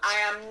on. I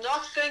am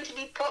not going to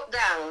be put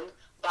down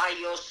by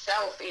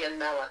yourself, Ian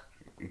Mellor.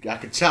 I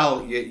can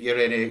tell you're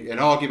in an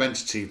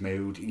argumentative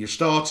mood. You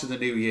started the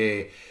new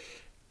year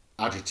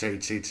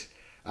agitated,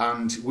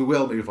 and we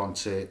will move on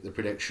to the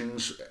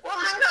predictions. Well,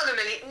 hang on a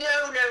minute.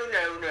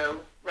 No.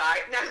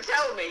 Right, now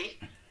tell me,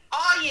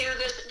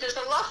 there's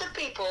a lot of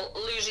people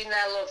losing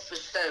their love for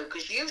Stoke,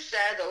 because you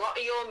said a lot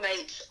of your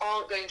mates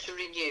aren't going to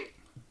renew,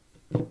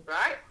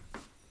 right?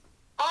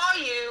 Are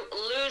you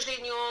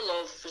losing your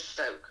love for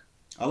Stoke?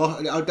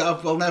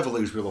 I'll never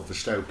lose my love for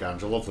Stoke,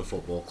 Hans. I love the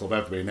football club.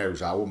 Everybody knows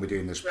that. I wouldn't be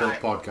doing this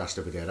podcast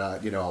if I did.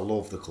 I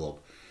love the club.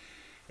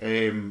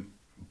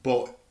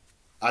 But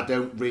I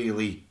don't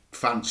really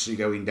fancy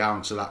going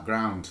down to that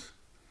ground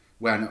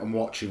when I'm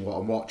watching what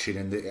I'm watching.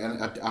 And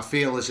I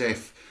feel as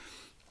if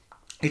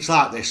it's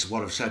like this,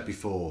 what I've said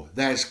before.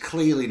 There's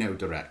clearly no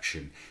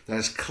direction.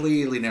 There's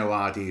clearly no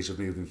ideas of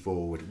moving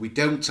forward. We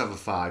don't have a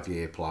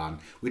 5-year plan.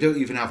 We don't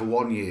even have a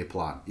 1-year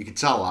plan. You can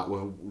tell that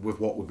with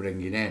what we're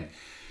bringing in.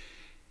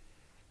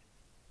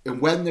 And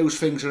when those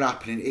things are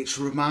happening, it's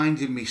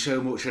reminding me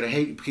so much, and I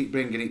hate to keep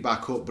bringing it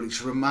back up, but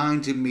it's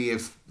reminding me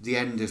of the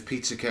end of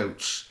Peter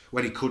Coates,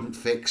 when he couldn't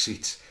fix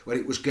it, when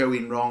it was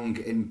going wrong,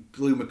 and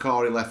Lou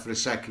McCarry left for a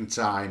second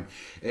time,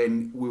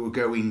 and we were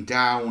going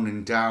down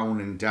and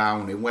down and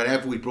down, and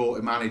whenever we brought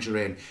a manager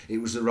in, it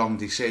was the wrong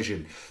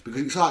decision.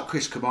 Because it's like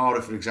Chris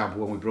Kamara, for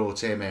example, when we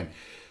brought him in.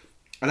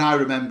 And I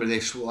remember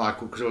this, like,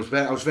 because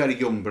I was very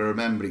young, but I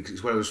remember it because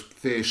it's when I was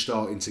first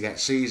starting to get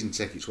season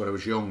tickets when I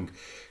was young.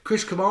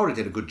 Chris Kamara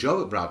did a good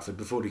job at Bradford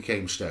before he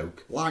came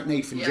Stoke, like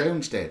Nathan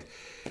Jones did.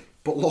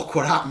 But look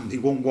what happened. He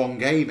won 1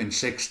 game in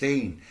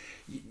 16.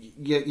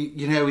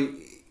 You know,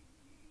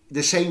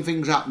 the same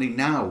thing's happening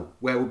now,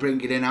 where we're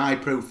bringing in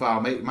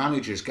high-profile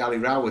managers, Gary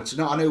Rowett.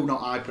 I know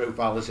not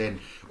high-profile as in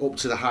up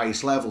to the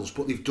highest levels,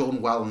 but they've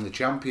done well in the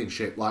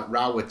Championship. Like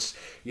Rowett,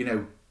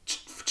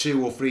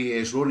 2 or 3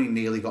 years running,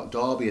 nearly got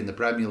Derby in the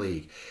Premier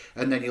League.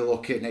 And then you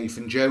look at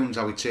Nathan Jones,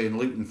 how he turned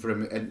Luton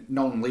from a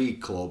non-league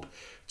club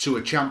to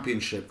a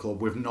Championship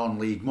club with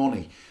non-league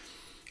money,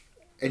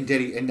 and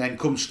then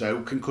come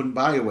Stoke and couldn't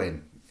buy a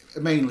win,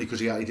 mainly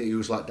because he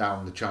was let down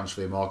in the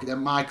transfer market. Then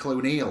Michael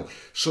O'Neill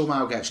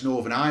somehow gets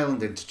Northern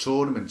Ireland into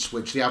tournaments,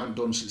 which they haven't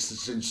done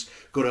since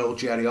good old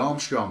Jerry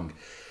Armstrong,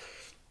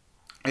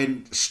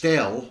 and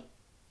still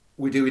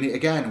we're doing it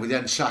again. We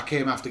then sack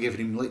him after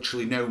giving him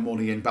literally no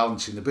money and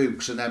balancing the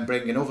books, and then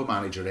bring another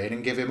manager in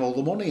and give him all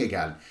the money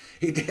again.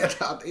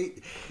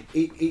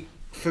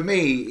 For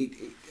me,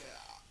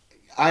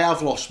 I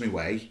have lost my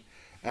way,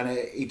 and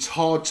it's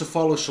hard to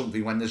follow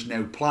something when there's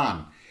no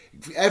plan.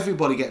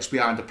 Everybody gets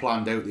behind a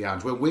plan, don't they,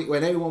 Ange?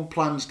 When anyone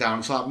plans down,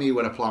 it's like me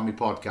when I plan my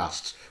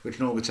podcasts, which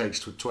normally takes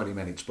 20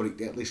 minutes,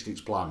 but at least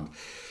it's planned.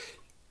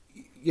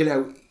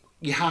 You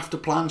have to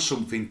plan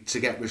something to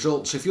get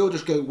results. If you're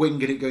just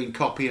winging it, going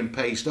copy and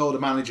paste, the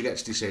manager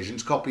gets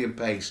decisions, copy and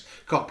paste,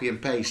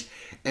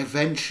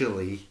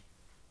 eventually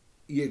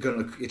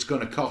it's going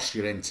to cost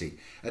you, isn't it?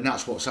 And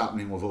that's what's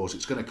happening with us.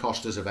 It's going to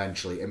cost us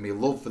eventually, and my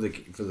love for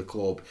the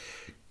club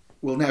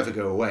will never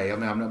go away. I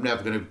mean, I'm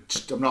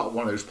not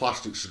one of those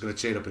plastics that's going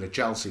to turn up in a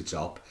Chelsea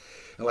top,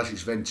 unless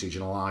it's vintage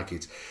and I like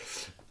it.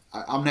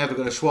 I'm never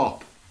going to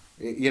swap.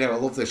 I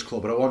love this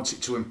club and I want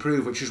it to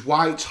improve, which is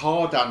why it's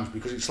hard, Ange,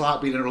 because it's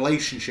like being in a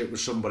relationship with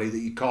somebody that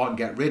you can't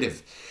get rid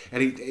of.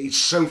 And it's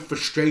so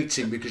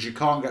frustrating because you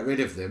can't get rid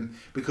of them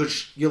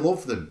because you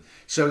love them.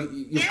 So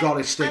you've got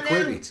to stick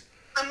with it.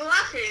 I'm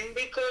laughing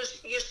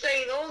because you're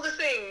saying all the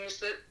things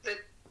that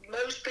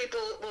most people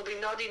will be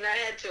nodding their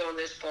head to on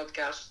this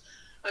podcast.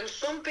 And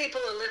some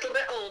people a little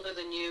bit older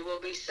than you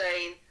will be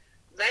saying,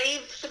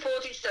 they've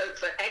supported Stoke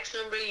for X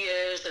number of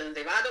years and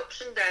they've had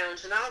ups and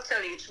downs, and I'll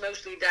tell you it's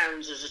mostly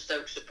downs as a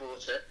Stoke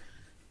supporter.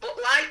 But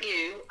like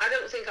you, I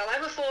don't think I'll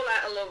ever fall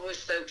out of love with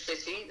Stoke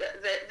City.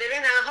 They're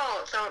in our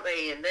hearts, aren't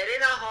they, Ian? They're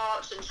in our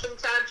hearts, and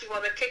sometimes you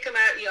want to kick them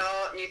out of your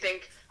heart and you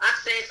think,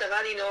 that's it, I've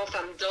had enough,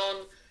 I'm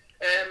done.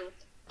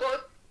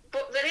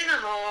 But they're in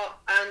our heart,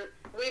 and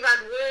we've had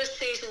worse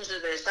seasons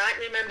of this. I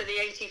can remember the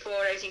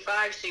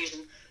 84-85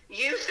 season.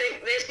 You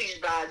think this is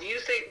bad. You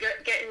think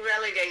getting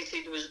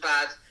relegated was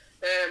bad.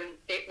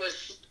 It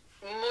was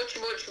much,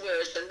 much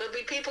worse. And there'll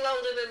be people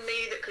older than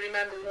me that can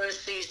remember worse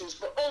seasons.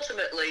 But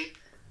ultimately,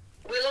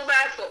 we love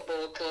our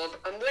football club.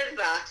 And with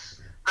that,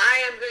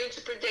 I am going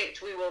to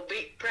predict we will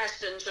beat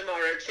Preston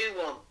tomorrow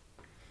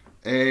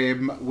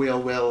 2-1.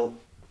 We'll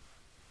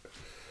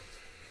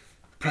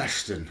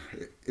Preston.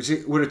 Is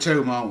it? We're at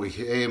home, aren't we?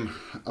 I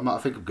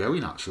think I'm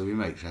going, actually, we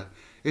mate.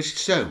 Is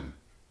it home?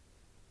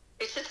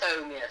 It's at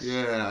home, yes.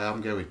 Yeah, I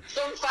am going.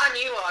 Some fan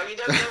you are, you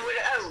don't know we're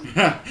at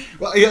home.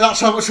 Well, yeah, that's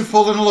how much I've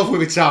fallen in love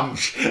with it,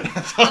 Ange.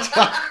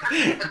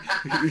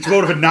 It's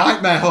more of a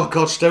nightmare. Oh,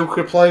 God, Stoke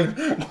are playing.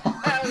 Oh, God,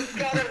 I've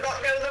got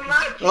to go to the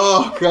match.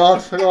 Oh,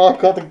 God,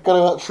 I've got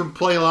to watch them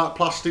play like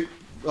plastic.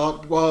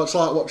 Well, it's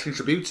like watching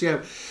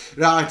Subbuteo.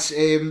 Right,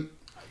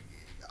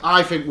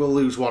 I think we'll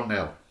lose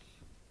 1-0.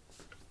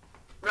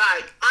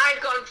 Right,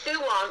 I've gone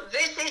 2-1.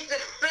 This is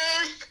the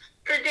first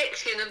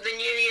prediction of the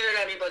new year,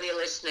 everybody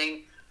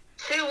listening.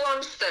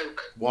 2-1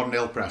 Stoke.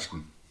 1-0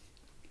 Preston.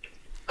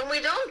 And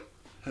we're done.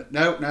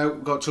 No,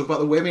 we've got to talk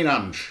about the women,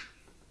 Ange.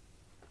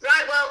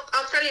 Right, well,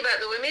 I'll tell you about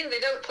the women. They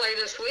don't play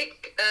this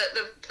week.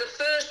 The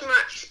first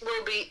match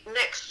will be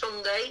next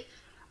Sunday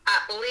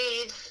at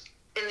Leeds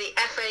in the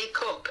FA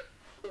Cup,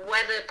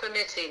 weather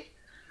permitting.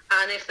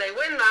 And if they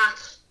win that,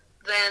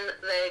 then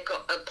they've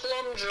got a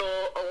plum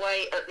draw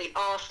away at the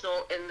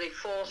Arsenal in the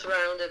fourth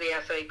round of the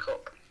FA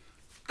Cup.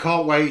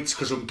 Can't wait,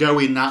 because I'm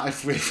going that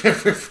if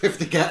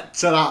they get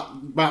to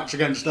that match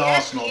against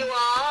Arsenal. Yes, you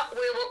are.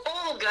 We will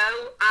all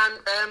go,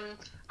 and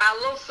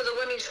our love for the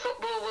women's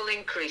football will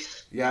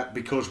increase. Yeah,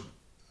 because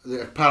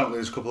apparently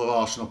there's a couple of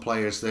Arsenal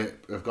players that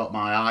have got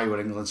my eye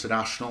with England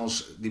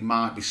internationals. They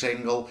might be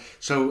single,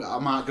 so I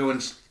might go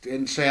and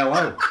say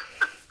hello.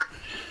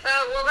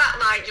 Well, that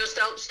might just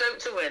help Stoke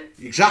to win.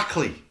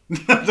 Exactly.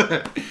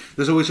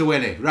 There's always a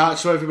winner. Right,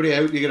 so everybody, I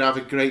hope you're going to have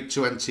a great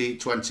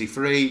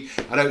 2023.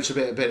 I know it's a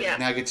bit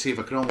negative.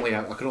 I can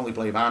only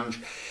blame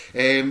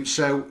Ange.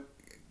 So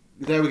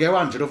there we go,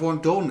 Ange. Another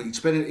one done. It's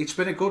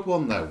been a good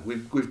one though.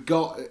 We've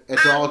got an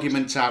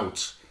argument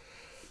out.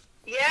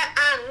 Yeah,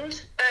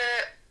 and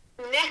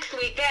next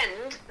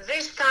weekend,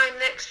 this time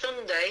next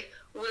Sunday,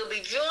 we'll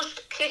be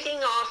just kicking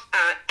off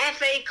our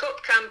FA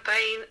Cup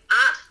campaign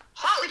at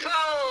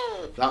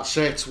Hartlepool. That's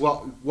it.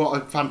 What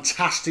a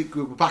fantastic...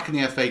 We're back in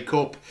the FA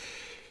Cup.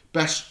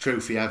 Best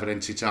trophy ever,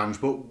 isn't it, Ange?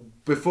 But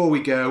before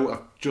we go,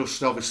 I've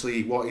just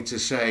obviously wanted to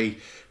say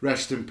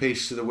rest in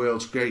peace to the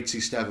world's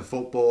greatest ever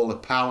footballer,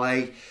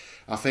 Pele.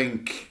 I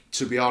think,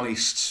 to be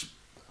honest,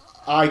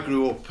 I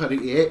grew up and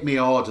it hit me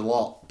hard a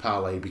lot,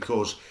 Pele,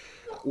 because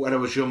when I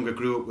was young, I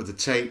grew up with the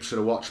tapes and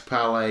I watched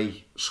Pele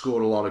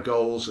score a lot of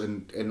goals,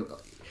 and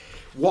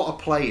what a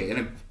player, and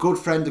a good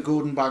friend of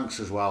Gordon Banks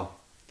as well.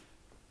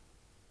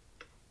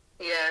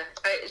 Yeah,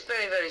 it's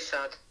very, very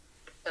sad.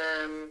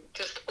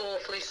 Just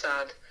awfully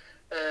sad.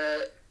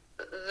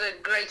 The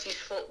greatest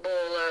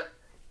footballer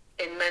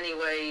in many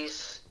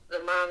ways. The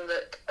man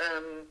that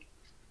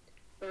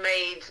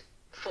made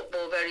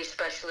football very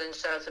special in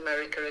South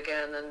America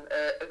again, and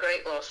a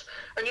great loss.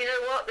 And you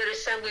know what? They're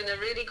assembling a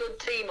really good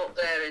team up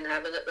there in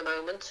heaven at the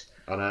moment.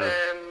 I know.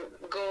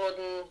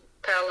 Gordon,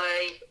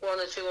 Pele,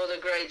 one or two other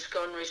greats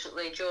gone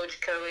recently,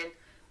 George Cohen.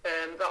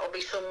 That'll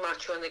be some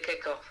match when they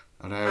kick off.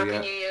 I know, Happy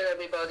New Year,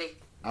 everybody.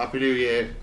 Happy New Year.